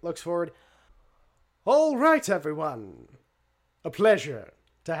he looks forward, all right, everyone. A pleasure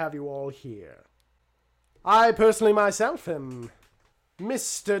to have you all here. I personally myself am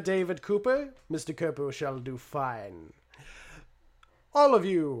Mr. David Cooper. Mr. Cooper shall do fine. All of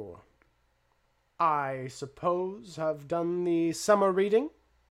you, I suppose, have done the summer reading?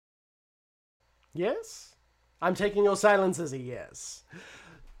 Yes? I'm taking your silence as a yes.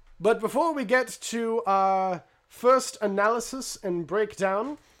 But before we get to our first analysis and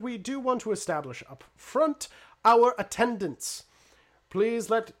breakdown, we do want to establish up front our attendance.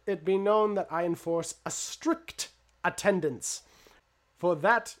 Please let it be known that I enforce a strict attendance, for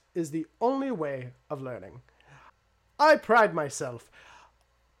that is the only way of learning. I pride myself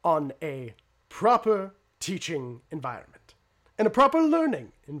on a proper teaching environment and a proper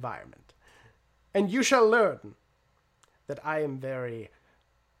learning environment. And you shall learn that I am very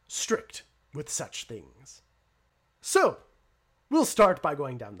strict with such things. So, we'll start by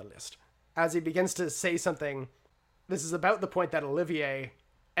going down the list. As he begins to say something, this is about the point that Olivier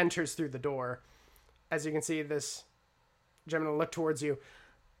enters through the door. As you can see, this gentleman look towards you.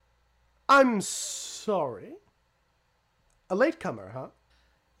 I'm sorry. A latecomer, huh?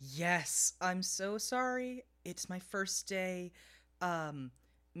 Yes, I'm so sorry. It's my first day.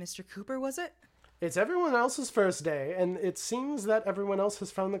 Mr. Cooper, was it? It's everyone else's first day, and it seems that everyone else has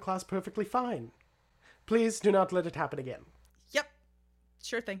found the class perfectly fine. Please do not let it happen again. Yep.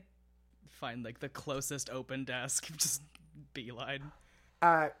 Sure thing. Find, like, the closest open desk. Just beeline.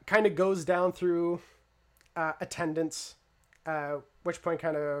 Kind of goes down through attendance, which point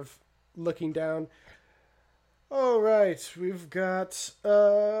kind of looking down. All right, we've got,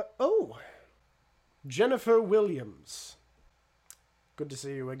 Jennifer Williams. Good to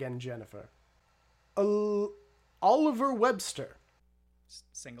see you again, Jennifer. Oliver Webster.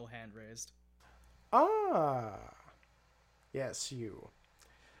 Single hand raised. Ah. Yes, you.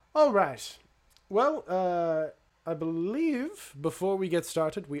 All right. Well, I believe before we get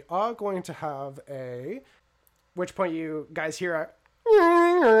started, we are going to have which point you guys hear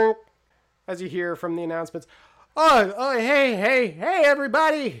as you hear from the announcements. Oh, hey,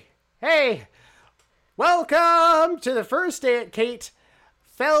 everybody. Hey, welcome to the first day at Kate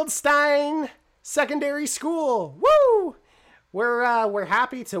Feldstein Secondary School. Woo! We're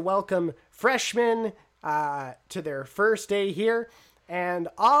happy to welcome freshmen to their first day here, and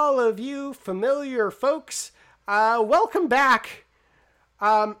all of you familiar folks, welcome back.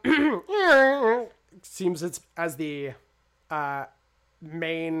 Seems it's as the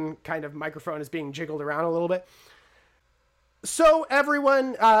main kind of microphone is being jiggled around a little bit. So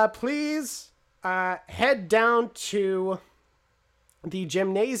everyone, please head down to the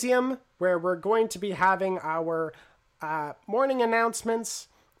gymnasium where we're going to be having our morning announcements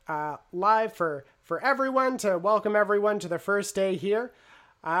live for everyone to welcome everyone to the first day here.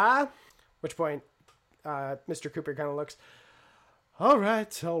 Which point Mr. Cooper kind of looks, all right.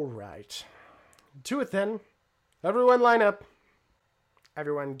 To it then. Everyone line up.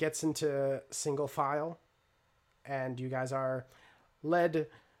 Everyone gets into single file, and you guys are led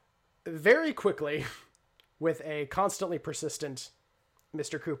very quickly with a constantly persistent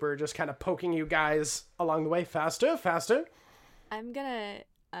Mr. Cooper just kind of poking you guys along the way. Faster. I'm gonna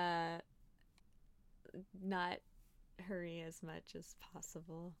not hurry as much as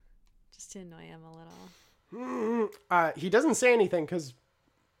possible, just to annoy him a little. He doesn't say anything because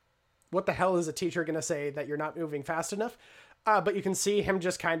what the hell is a teacher gonna say that you're not moving fast enough? But you can see him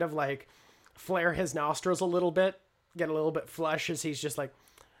just kind of like flare his nostrils a little bit, get a little bit flush as he's just like,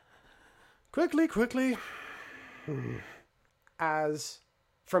 quickly. as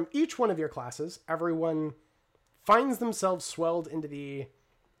from each one of your classes, everyone finds themselves swelled into the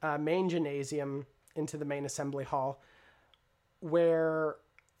main gymnasium, into the main assembly hall, where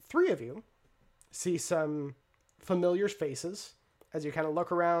 3 of you see some familiar faces as you kind of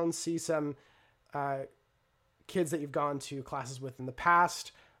look around, see some kids that you've gone to classes with in the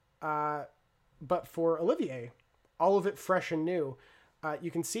past. But for Olivier, all of it fresh and new.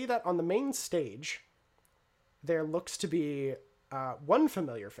 You can see that on the main stage, there looks to be one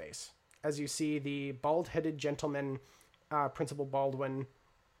familiar face, as you see the bald-headed gentleman, Principal Baldwin,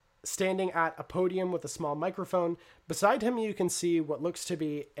 standing at a podium with a small microphone. Beside him, you can see what looks to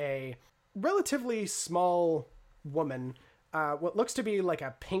be a relatively small woman, what looks to be like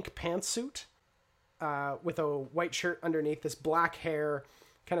a pink pantsuit, with a white shirt underneath, this black hair,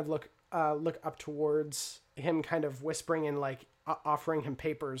 kind of look up towards him, kind of whispering and like offering him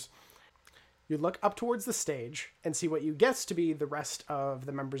papers. You look up towards the stage and see what you guess to be the rest of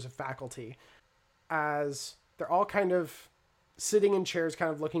the members of faculty, as they're all kind of sitting in chairs,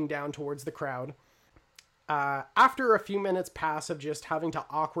 kind of looking down towards the crowd. After a few minutes pass of just having to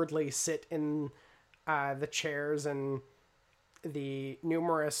awkwardly sit in the chairs and the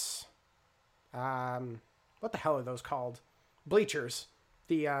numerous, what the hell are those called? Bleachers.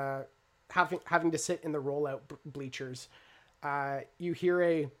 The having to sit in the rollout bleachers. You hear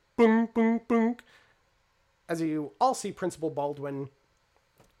a boom, boom, boom, as you all see Principal Baldwin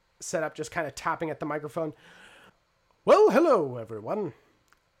set up, just kind of tapping at the microphone. Well, hello, everyone.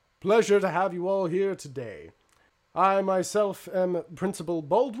 Pleasure to have you all here today. I myself am Principal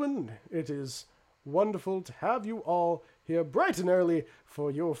Baldwin. It is wonderful to have you all here bright and early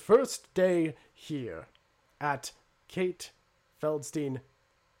for your first day here at Kate Feldstein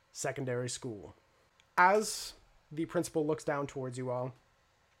Secondary School. As the principal looks down towards you all,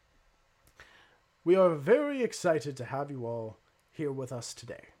 we are very excited to have you all here with us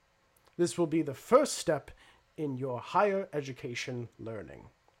today. This will be the first step in your higher education learning.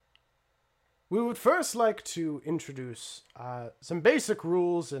 We would first like to introduce some basic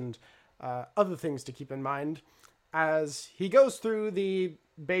rules and other things to keep in mind as he goes through the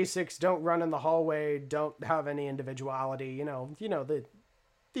basics. Don't run in the hallway, don't have any individuality, you know, the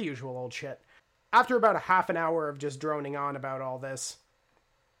usual old shit. After about a half an hour of just droning on about all this,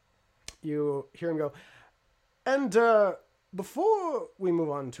 you hear him go, and before we move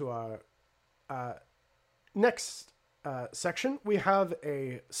on to our next section, we have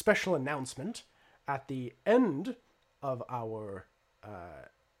a special announcement at the end of our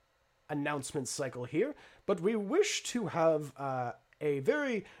announcement cycle here, but we wish to have a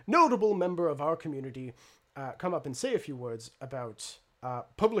very notable member of our community come up and say a few words about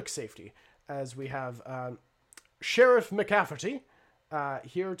public safety, as we have Sheriff McCafferty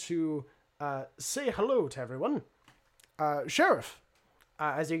here to say hello to everyone. Sheriff,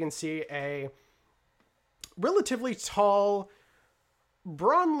 as you can see, a relatively tall,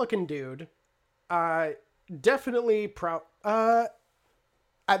 brawn-looking dude, definitely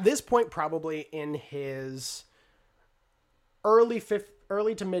at this point probably in his early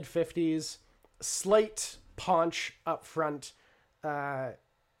to mid 50s, slight paunch up front,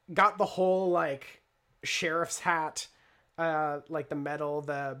 got the whole like sheriff's hat, like the metal,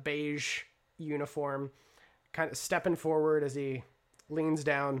 the beige uniform, kind of stepping forward as he leans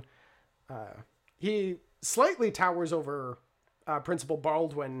down. He slightly towers over Principal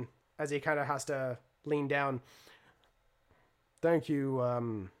Baldwin as he kind of has to lean down. Thank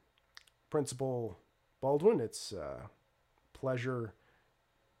you, Principal Baldwin. It's a pleasure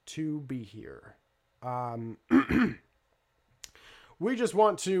to be here. We just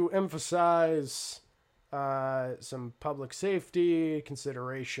want to emphasize some public safety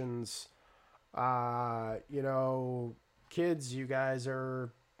considerations. Kids, you guys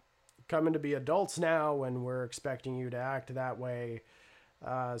are coming to be adults now, and we're expecting you to act that way.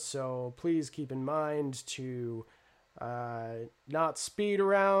 So please keep in mind to not speed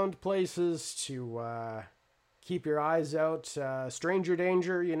around places, to keep your eyes out. Stranger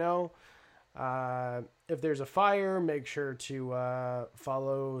danger, if there's a fire, make sure to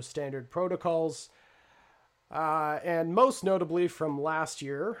follow standard protocols. And most notably from last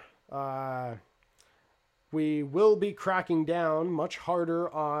year, we will be cracking down much harder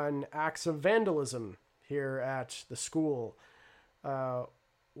on acts of vandalism here at the school.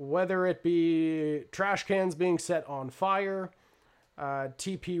 Whether it be trash cans being set on fire,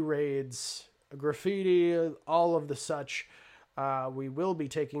 TP raids, graffiti, all of the such. We will be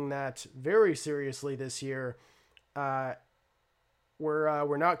taking that very seriously this year. We're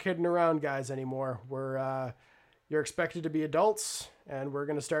not kidding around, guys, anymore. You're expected to be adults, and we're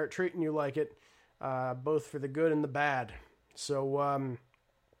going to start treating you like it, both for the good and the bad. So,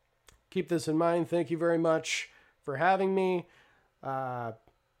 keep this in mind. Thank you very much for having me. Thank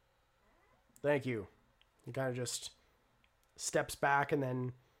you. He kind of just steps back, and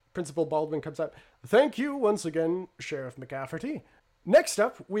then Principal Baldwin comes up. Thank you once again, Sheriff McCafferty. Next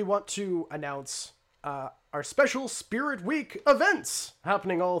up, we want to announce our special Spirit Week events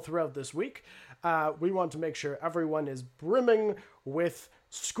happening all throughout this week. We want to make sure everyone is brimming with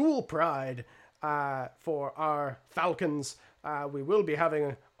school pride for our Falcons. We will be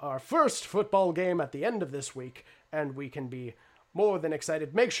having our first football game at the end of this week, and we can be more than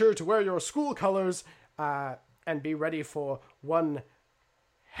excited. Make sure to wear your school colors and be ready for one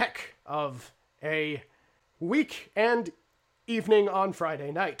heck of a week and evening on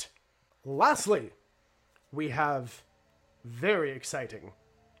Friday night. Lastly, we have very exciting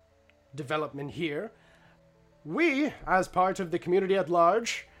development here. We, as part of the community at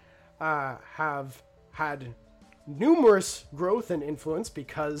large, have had numerous growth and influence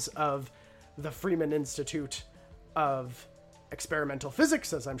because of the Freeman Institute of Experimental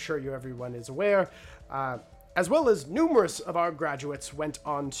Physics, as I'm sure everyone is aware, as well as numerous of our graduates went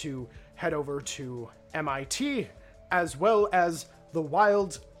on to head over to MIT, as well as the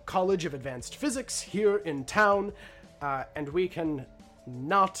Wild College of Advanced Physics here in town, and we can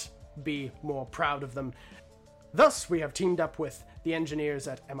not be more proud of them. Thus, we have teamed up with the engineers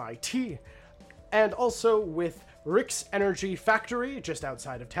at MIT, and also with Rick's Energy Factory, just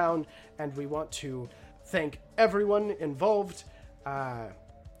outside of town, and we want to thank everyone involved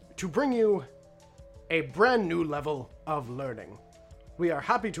to bring you a brand new level of learning. We are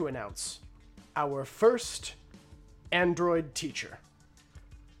happy to announce our first android teacher.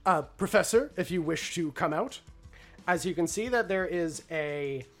 Professor, if you wish to come out. As you can see that there is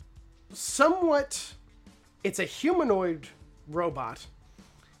a somewhat... It's a humanoid robot.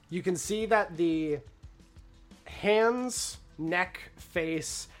 You can see that the hands, neck,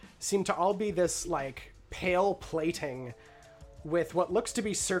 face seem to all be this, like, pale plating with what looks to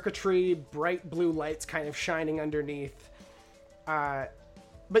be circuitry, bright blue lights kind of shining underneath.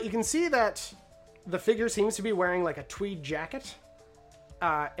 But you can see that the figure seems to be wearing, like, a tweed jacket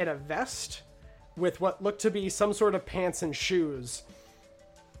and a vest with what look to be some sort of pants and shoes.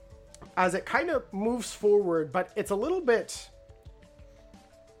 As it kind of moves forward, but it's a little bit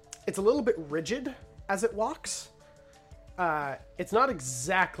rigid as it walks. It's not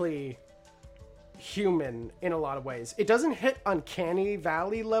exactly human in a lot of ways. It doesn't hit uncanny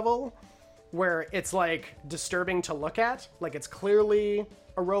valley level where it's like disturbing to look at, like it's clearly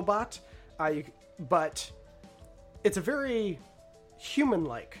a robot, but it's a very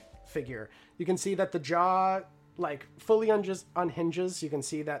human-like figure. You can see that the jaw like fully unhinges. You can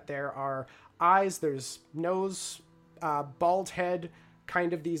see that there are eyes, there's nose, bald head,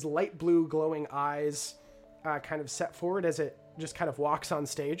 kind of these light blue glowing eyes kind of set forward as it just kind of walks on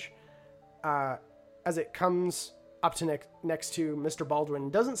stage. As it comes up to next to Mr.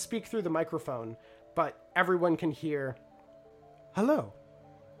 Baldwin, doesn't speak through the microphone, but everyone can hear, "Hello,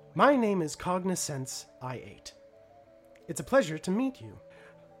 my name is Cognisense I-8. It's a pleasure to meet you.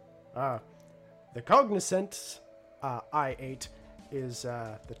 The Cognisense I-8 is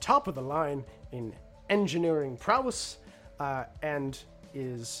the top of the line in engineering prowess and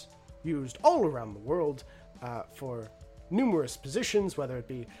is used all around the world for numerous positions, whether it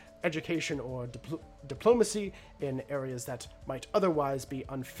be education or diplomacy in areas that might otherwise be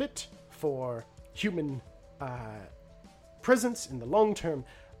unfit for human presence in the long term.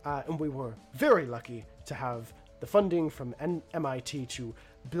 And we were very lucky to have the funding from MIT to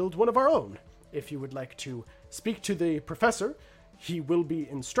build one of our own. If you would like to speak to the professor, he will be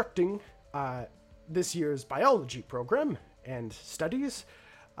instructing this year's biology program and studies,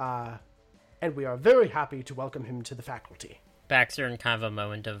 and we are very happy to welcome him to the faculty." Baxter, in kind of a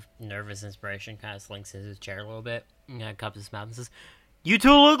moment of nervous inspiration, kind of slinks into his chair a little bit, and cups his mouth and says, "You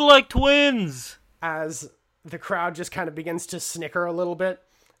two look like twins!" As the crowd just kind of begins to snicker a little bit,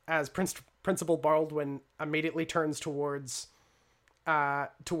 as Principal Baldwin immediately turns towards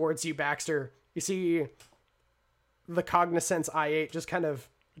you, Baxter. You see the Cognisense I-8 just kind of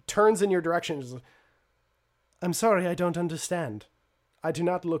turns in your direction. "I'm sorry, I don't understand. I do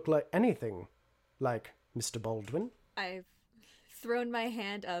not look like anything like Mr. Baldwin." I've thrown my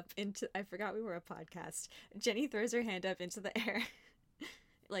hand up into... I forgot we were a podcast. Jenny throws her hand up into the air,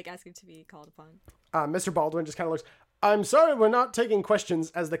 like asking to be called upon. Mr. Baldwin just kind of looks, "I'm sorry, we're not taking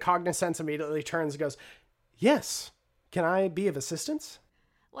questions," as the Cognisense immediately turns and goes, "Yes, can I be of assistance?"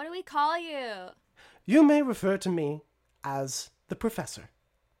 What do we call you? "You may refer to me as the professor."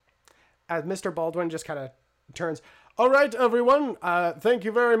 As Mr. Baldwin just kind of turns, "All right, everyone, thank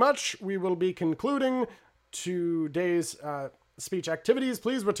you very much. We will be concluding today's speech activities.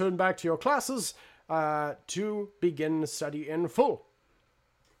 Please return back to your classes to begin study in full.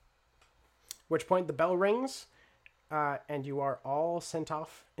 Which point the bell rings, and you are all sent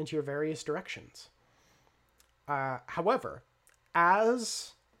off into your various directions. However,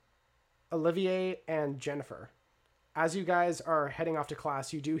 as Olivier and Jennifer, as you guys are heading off to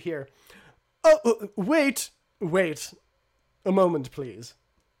class, you do hear, wait, a moment, please.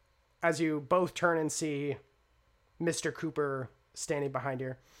 As you both turn and see Mr. Cooper standing behind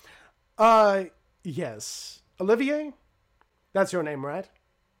you. Yes. Olivier? That's your name, right?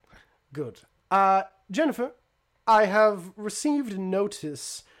 Good. Jennifer, I have received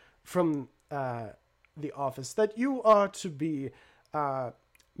notice from, the office that you are to be,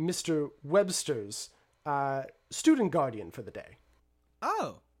 Mr. Webster's, student guardian for the day.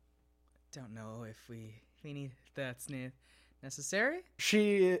 Oh. Don't know if we need that's necessary.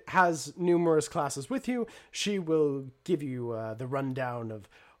 She has numerous classes with you. She will give you the rundown of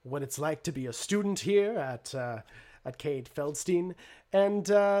what it's like to be a student here at Kate Feldstein, and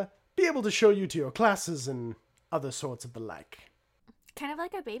be able to show you to your classes and other sorts of the like. Kind of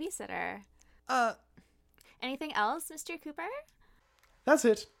like a babysitter. Anything else, Mr. Cooper? That's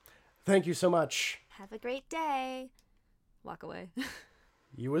it. Thank you so much. Have a great day. Walk away.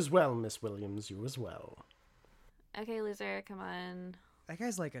 You as well, Miss Williams. You as well. Okay, loser, come on. That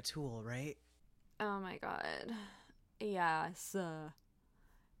guy's like a tool, right? Oh my god. Yes.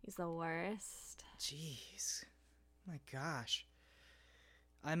 He's the worst. Jeez. My gosh.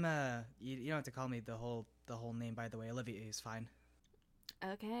 I'm you don't have to call me the whole name, by the way. Olivier is fine.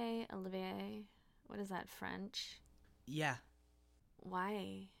 Okay, Olivier. What is that, French? Yeah.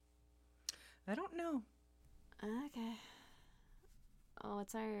 Why? I don't know. Okay. Oh,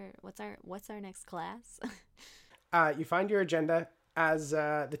 what's our next class? You find your agenda as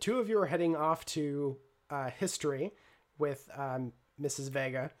the two of you are heading off to history with Mrs.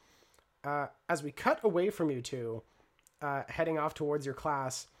 Vega. As we cut away from you two, heading off towards your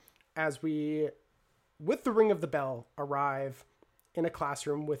class, as we, with the ring of the bell, arrive in a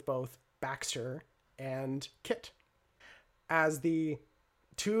classroom with both Baxter and Kit. As the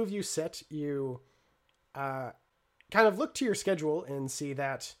two of you sit, you kind of look to your schedule and see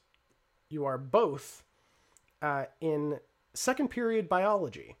that you are both in second period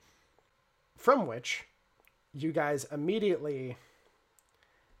biology, from which you guys immediately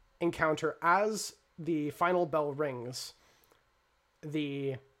encounter, as the final bell rings,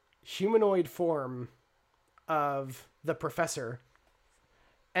 the humanoid form of the professor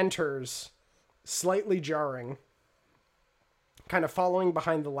enters, slightly jarring, kind of following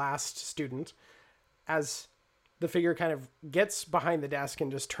behind the last student, as the figure kind of gets behind the desk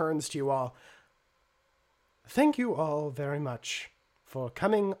and just turns to you all. Thank you all very much for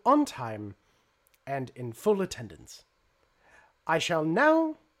coming on time and in full attendance. I shall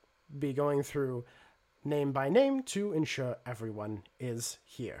now be going through name by name to ensure everyone is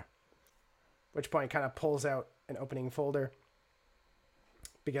here. Which point kind of pulls out an opening folder,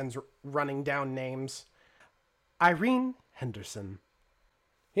 begins running down names. Irene Henderson.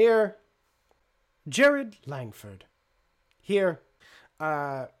 Here. Jared Langford. Here.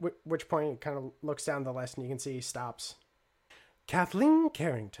 Which point kind of looks down the list and you can see he stops. Kathleen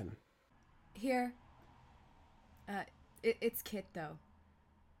Carrington. Here. It's Kit, though.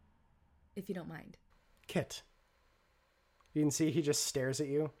 If you don't mind. Kit. You can see he just stares at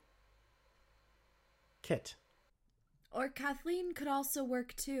you. Kit. Or Kathleen could also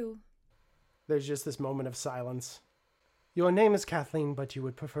work, too. There's just this moment of silence. Your name is Kathleen, but you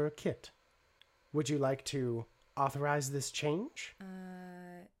would prefer Kit. Would you like to authorize this change?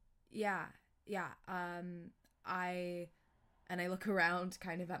 Yeah. I look around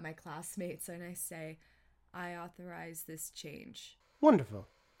kind of at my classmates and I say, I authorize this change. Wonderful.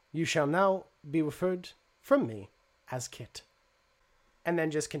 You shall now be referred from me as Kit. And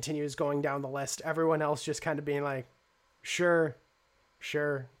then just continues going down the list. Everyone else just kind of being like, sure,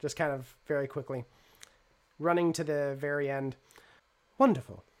 just kind of very quickly. Running to the very end.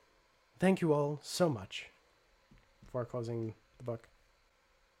 Wonderful. Thank you all so much. Before closing the book.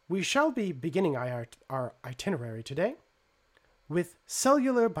 We shall be beginning our itinerary today with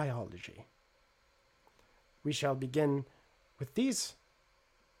cellular biology. We shall begin with these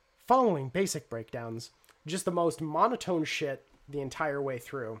following basic breakdowns. Just the most monotone shit the entire way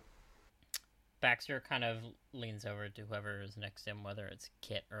through. Baxter kind of leans over to whoever is next to him, whether it's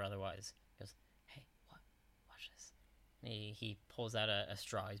Kit or otherwise. He goes, hey, watch this. And he pulls out a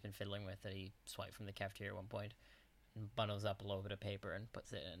straw he's been fiddling with that he swiped from the cafeteria at one point, and bundles up a little bit of paper and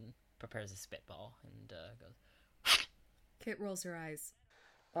puts it in, prepares a spitball, and goes. Kit rolls her eyes.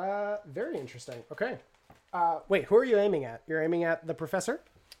 Very interesting. Okay. Wait, who are you aiming at? You're aiming at the professor?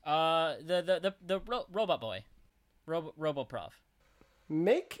 Robot boy. Roboprof.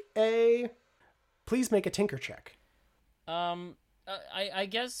 Please make a tinker check. I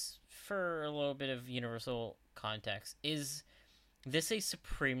guess for a little bit of universal context, is this a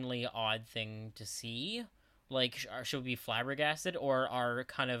supremely odd thing to see? Like, should we be flabbergasted, or are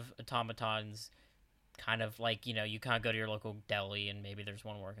kind of automatons kind of like, you kind of go to your local deli and maybe there's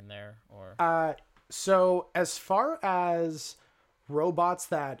one working there, or... So as far as robots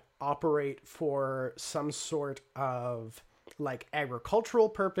that operate for some sort of like agricultural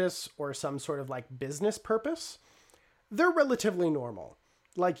purpose or some sort of like business purpose, they're relatively normal.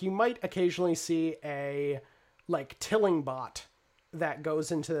 Like, you might occasionally see a like tilling bot that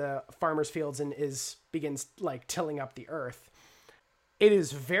goes into the farmers' fields and begins like tilling up the earth. It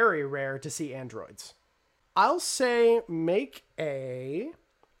is very rare to see androids. I'll say make a...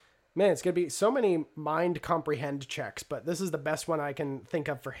 Man, it's going to be so many mind comprehend checks, but this is the best one I can think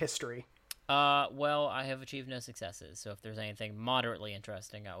of for history. Well, I have achieved no successes, so if there's anything moderately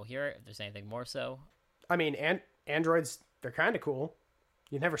interesting, I will hear it. If there's anything more so... I mean, androids, they're kind of cool.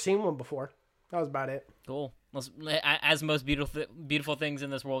 You've never seen one before. That was about it. Cool. As most beautiful things in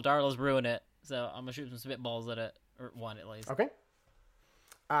this world are, let's ruin it. So I'm going to shoot some spitballs at it, or one at least. Okay.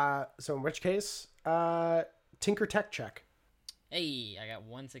 So in which case, tinker tech check. Hey, I got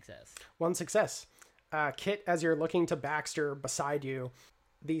one success. One success. Kit, as you're looking to Baxter beside you,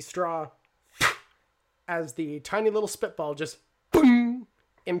 the straw, as the tiny little spitball just boom,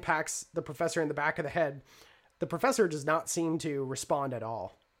 impacts the professor in the back of the head. The professor does not seem to respond at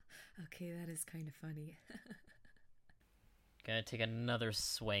all. Okay, that is kind of funny. Gonna take another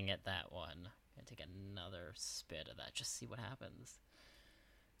swing at that one. Gonna take another spit at that. Just see what happens.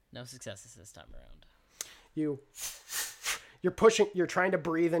 No successes this time around. You're trying to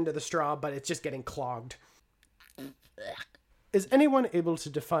breathe into the straw, but it's just getting clogged. Is anyone able to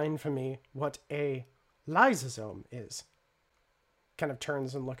define for me what a lysosome is? Kind of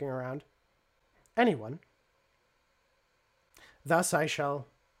turns and looking around. Anyone? Thus I shall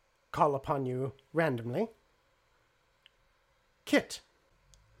call upon you randomly. Kit.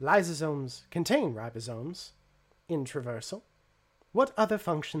 Lysosomes contain ribosomes. Intraversal. What other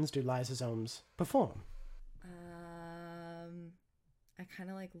functions do lysosomes perform? I kind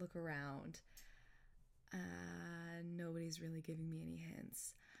of like look around. Nobody's really giving me any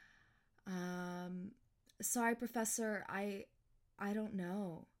hints. Sorry, Professor. I don't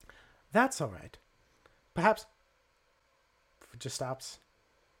know. That's all right. Perhaps... Just stops.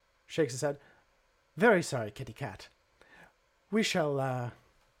 Shakes his head. Very sorry, kitty cat. We shall,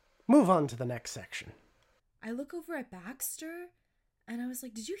 move on to the next section. I look over at Baxter, and I was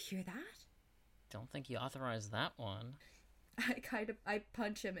like, did you hear that? Don't think he authorized that one. I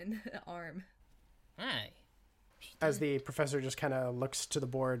punch him in the arm. Hey. As the professor just kind of looks to the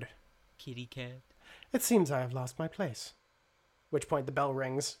board. Kitty cat. It seems I have lost my place. Which point the bell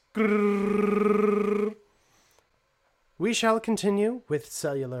rings. We shall continue with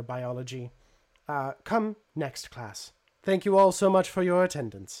cellular biology. Come next class. Thank you all so much for your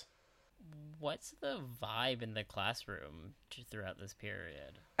attendance. What's the vibe in the classroom throughout this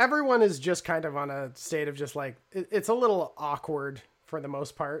period? Everyone is just kind of on a state of just like, it's a little awkward for the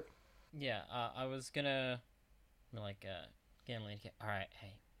most part. Yeah, I was gonna, like, all right,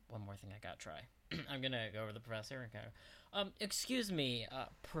 hey, one more thing I gotta try. I'm gonna go over to the professor and kind of, excuse me,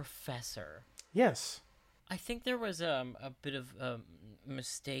 professor. Yes. I think there was a bit of a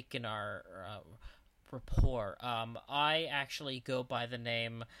mistake in our rapport. I actually go by the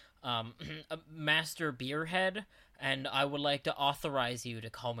name Master Beerhead, and I would like to authorize you to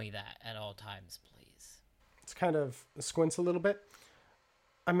call me that at all times, please. It's kind of squints a little bit.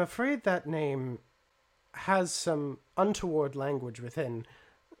 I'm afraid that name has some untoward language within.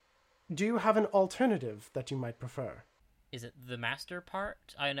 Do you have an alternative that you might prefer? Is it the master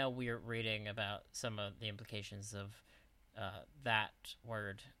part? I know we're reading about some of the implications of that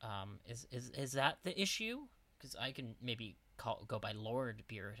word. Is that the issue? Because I can maybe go by Lord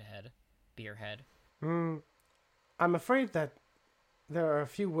Beerhead. I'm afraid that there are a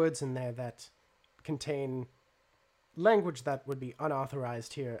few words in there that contain language that would be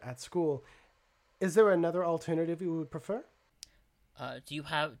unauthorized here at school. Is there another alternative you would prefer? Do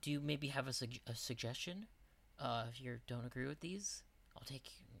you maybe have a suggestion? If you don't agree with these, I'll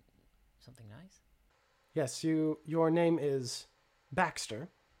take something nice. Yes, your name is Baxter.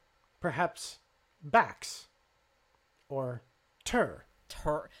 Perhaps Bax. Or Tur.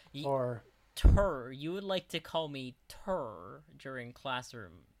 Tur. You would like to call me Tur during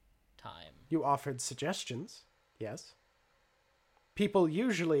classroom time. You offered suggestions, yes? People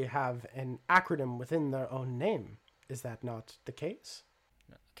usually have an acronym within their own name. Is that not the case?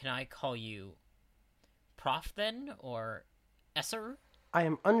 Can I call you Prof then, or Esser? I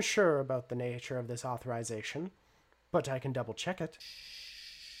am unsure about the nature of this authorization, but I can double check it.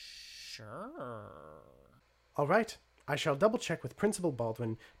 Sure. All right. I shall double check with Principal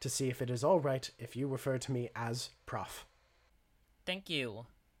Baldwin to see if it is all right if you refer to me as Prof. Thank you,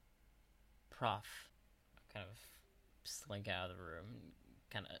 Prof. Kind of slink out of the room,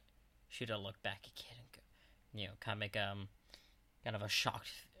 kind of shoot a look back at Kid, and kind of make kind of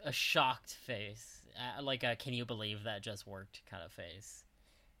a shocked face, like a "Can you believe that just worked?" kind of face,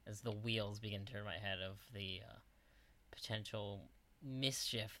 as the wheels begin to turn in my head of the potential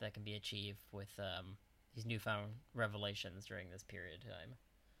mischief that can be achieved with these newfound revelations during this period of time.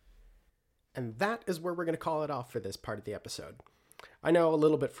 And that is where we're going to call it off for this part of the episode. I know, a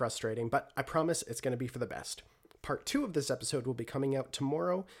little bit frustrating, but I promise it's going to be for the best. Part 2 of this episode will be coming out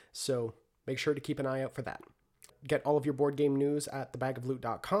tomorrow, so make sure to keep an eye out for that. Get all of your board game news at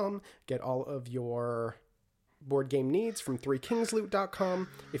thebagofloot.com. Get all of your board game needs from threekingsloot.com.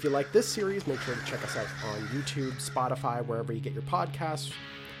 If you like this series, make sure to check us out on YouTube, Spotify, wherever you get your podcasts.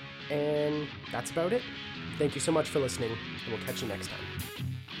 And that's about it. Thank you so much for listening, and we'll catch you next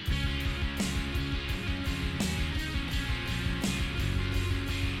time.